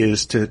do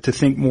is to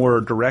think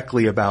more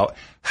directly about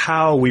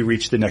how we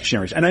reach the next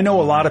generation. And I know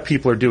a lot of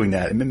people are doing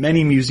that.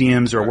 Many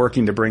museums are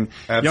working to bring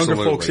younger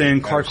folks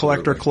in, car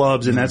collector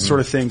clubs and that sort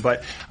of thing.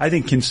 But I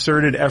think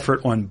concerted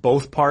effort on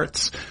both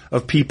parts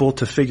of people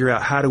to figure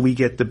out how do we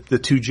get the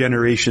two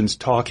generations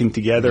talking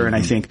together. And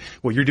I think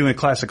what you're doing at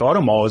Classic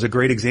Auto Mall is a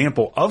great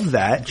example of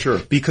that. Sure.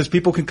 Because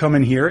people can come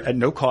in here at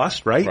no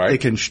cost, right? They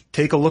can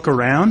take a look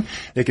around.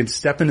 They can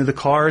step into the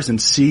cars and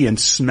see and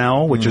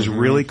smell, which is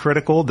really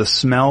critical, the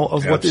smell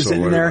of what is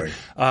in there.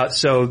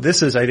 So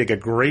this is, I think, a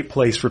great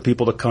place for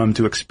people to come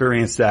to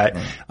experience that.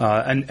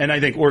 And I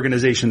think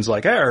organizations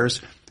like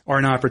ours are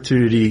an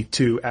opportunity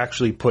to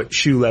actually put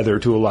shoe leather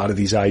to a lot of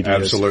these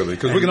ideas. Absolutely.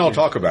 Because we can all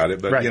talk about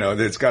it, but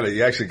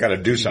you actually got to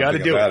do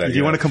something about it. Do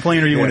you want to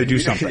complain or you want to do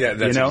something? Yeah,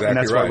 that's exactly and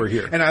that's right. why we're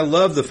here. And I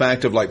love the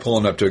fact of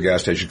pulling up to a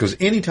gas station, because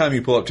anytime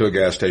you pull up to a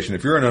gas station,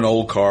 if you're in an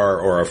old car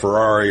or a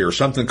Ferrari or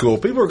something cool,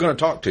 people are going to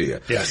talk to you.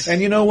 Yes.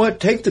 And you know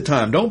what? Take the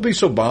time. Don't be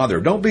so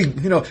bothered. Don't be,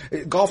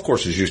 golf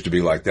courses used to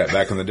be like that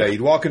back in the day.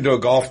 You'd walk into a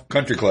golf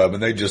country club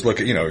and they just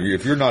look at,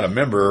 if you're not a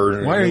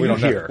member, why are you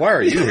here? Why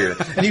are you here?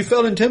 And you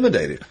felt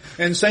intimidated.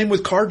 And same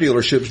with car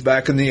dealerships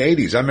back in the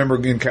 80s. I remember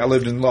I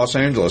lived in Los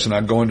Angeles, and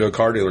I'd go into a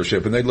car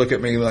dealership and they'd look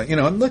at me like,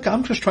 look,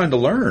 I'm just trying to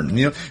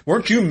learn.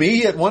 Weren't you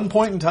me at one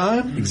point in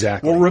time?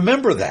 Exactly. Well,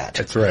 remember that.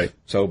 That's right.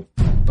 So,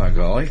 by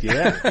golly.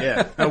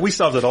 Yeah. No, we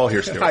solved it all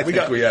here, Stewart. I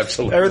think we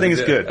absolutely Everything is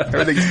did. good.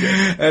 Everything's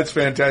good. That's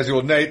fantastic.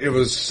 Well, Nate, it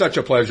was such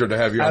a pleasure to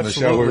have you on the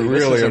show. Absolutely. We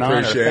really This is an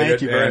appreciate honor. it.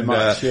 Thank you very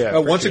much.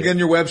 Once again,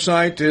 your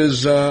website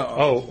is...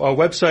 our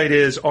website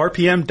is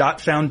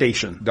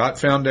rpm.foundation.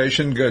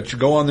 .foundation.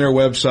 Go on their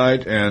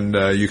website and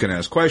you can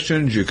ask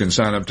questions. You can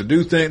sign up to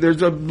do things.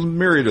 There's a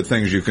myriad of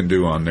things you can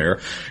do on there.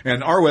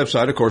 And our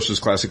website, of course, is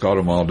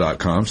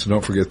classicautomall.com, so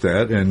don't forget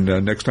that.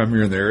 And next time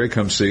you're in the area,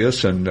 come see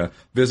us and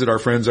visit our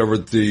friends over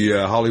at the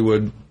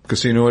Hollywood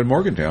Casino in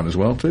Morgantown as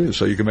well, too.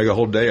 So you can make a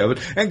whole day of it.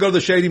 And go to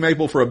the Shady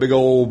Maple for a big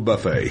old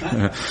buffet.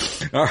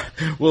 All right.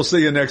 We'll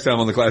see you next time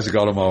on the Classic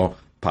Auto Mall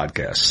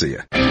podcast. See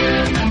ya.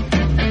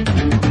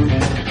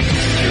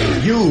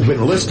 You've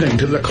been listening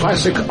to the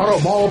Classic Auto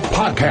Mall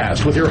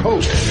podcast with your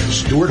host,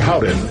 Stewart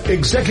Howden,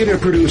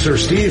 executive producer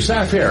Steve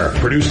Safir,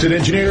 produced and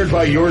engineered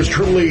by yours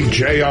truly,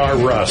 J.R.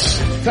 Russ.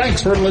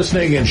 Thanks for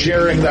listening and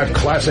sharing the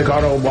Classic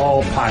Auto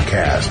Mall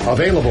podcast.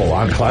 Available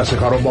on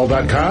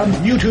classicautomall.com,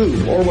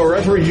 YouTube, or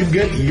wherever you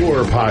get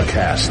your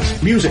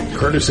podcasts. Music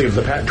courtesy of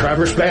the Pat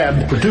Travers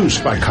Band,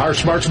 produced by Car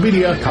Smarts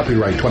Media,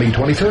 copyright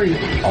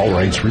 2023, all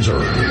rights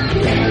reserved.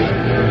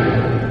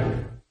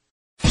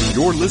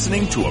 You're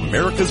listening to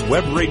America's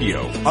Web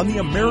Radio on the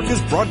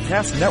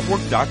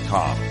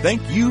AmericasBroadcastNetwork.com.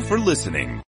 Thank you for listening.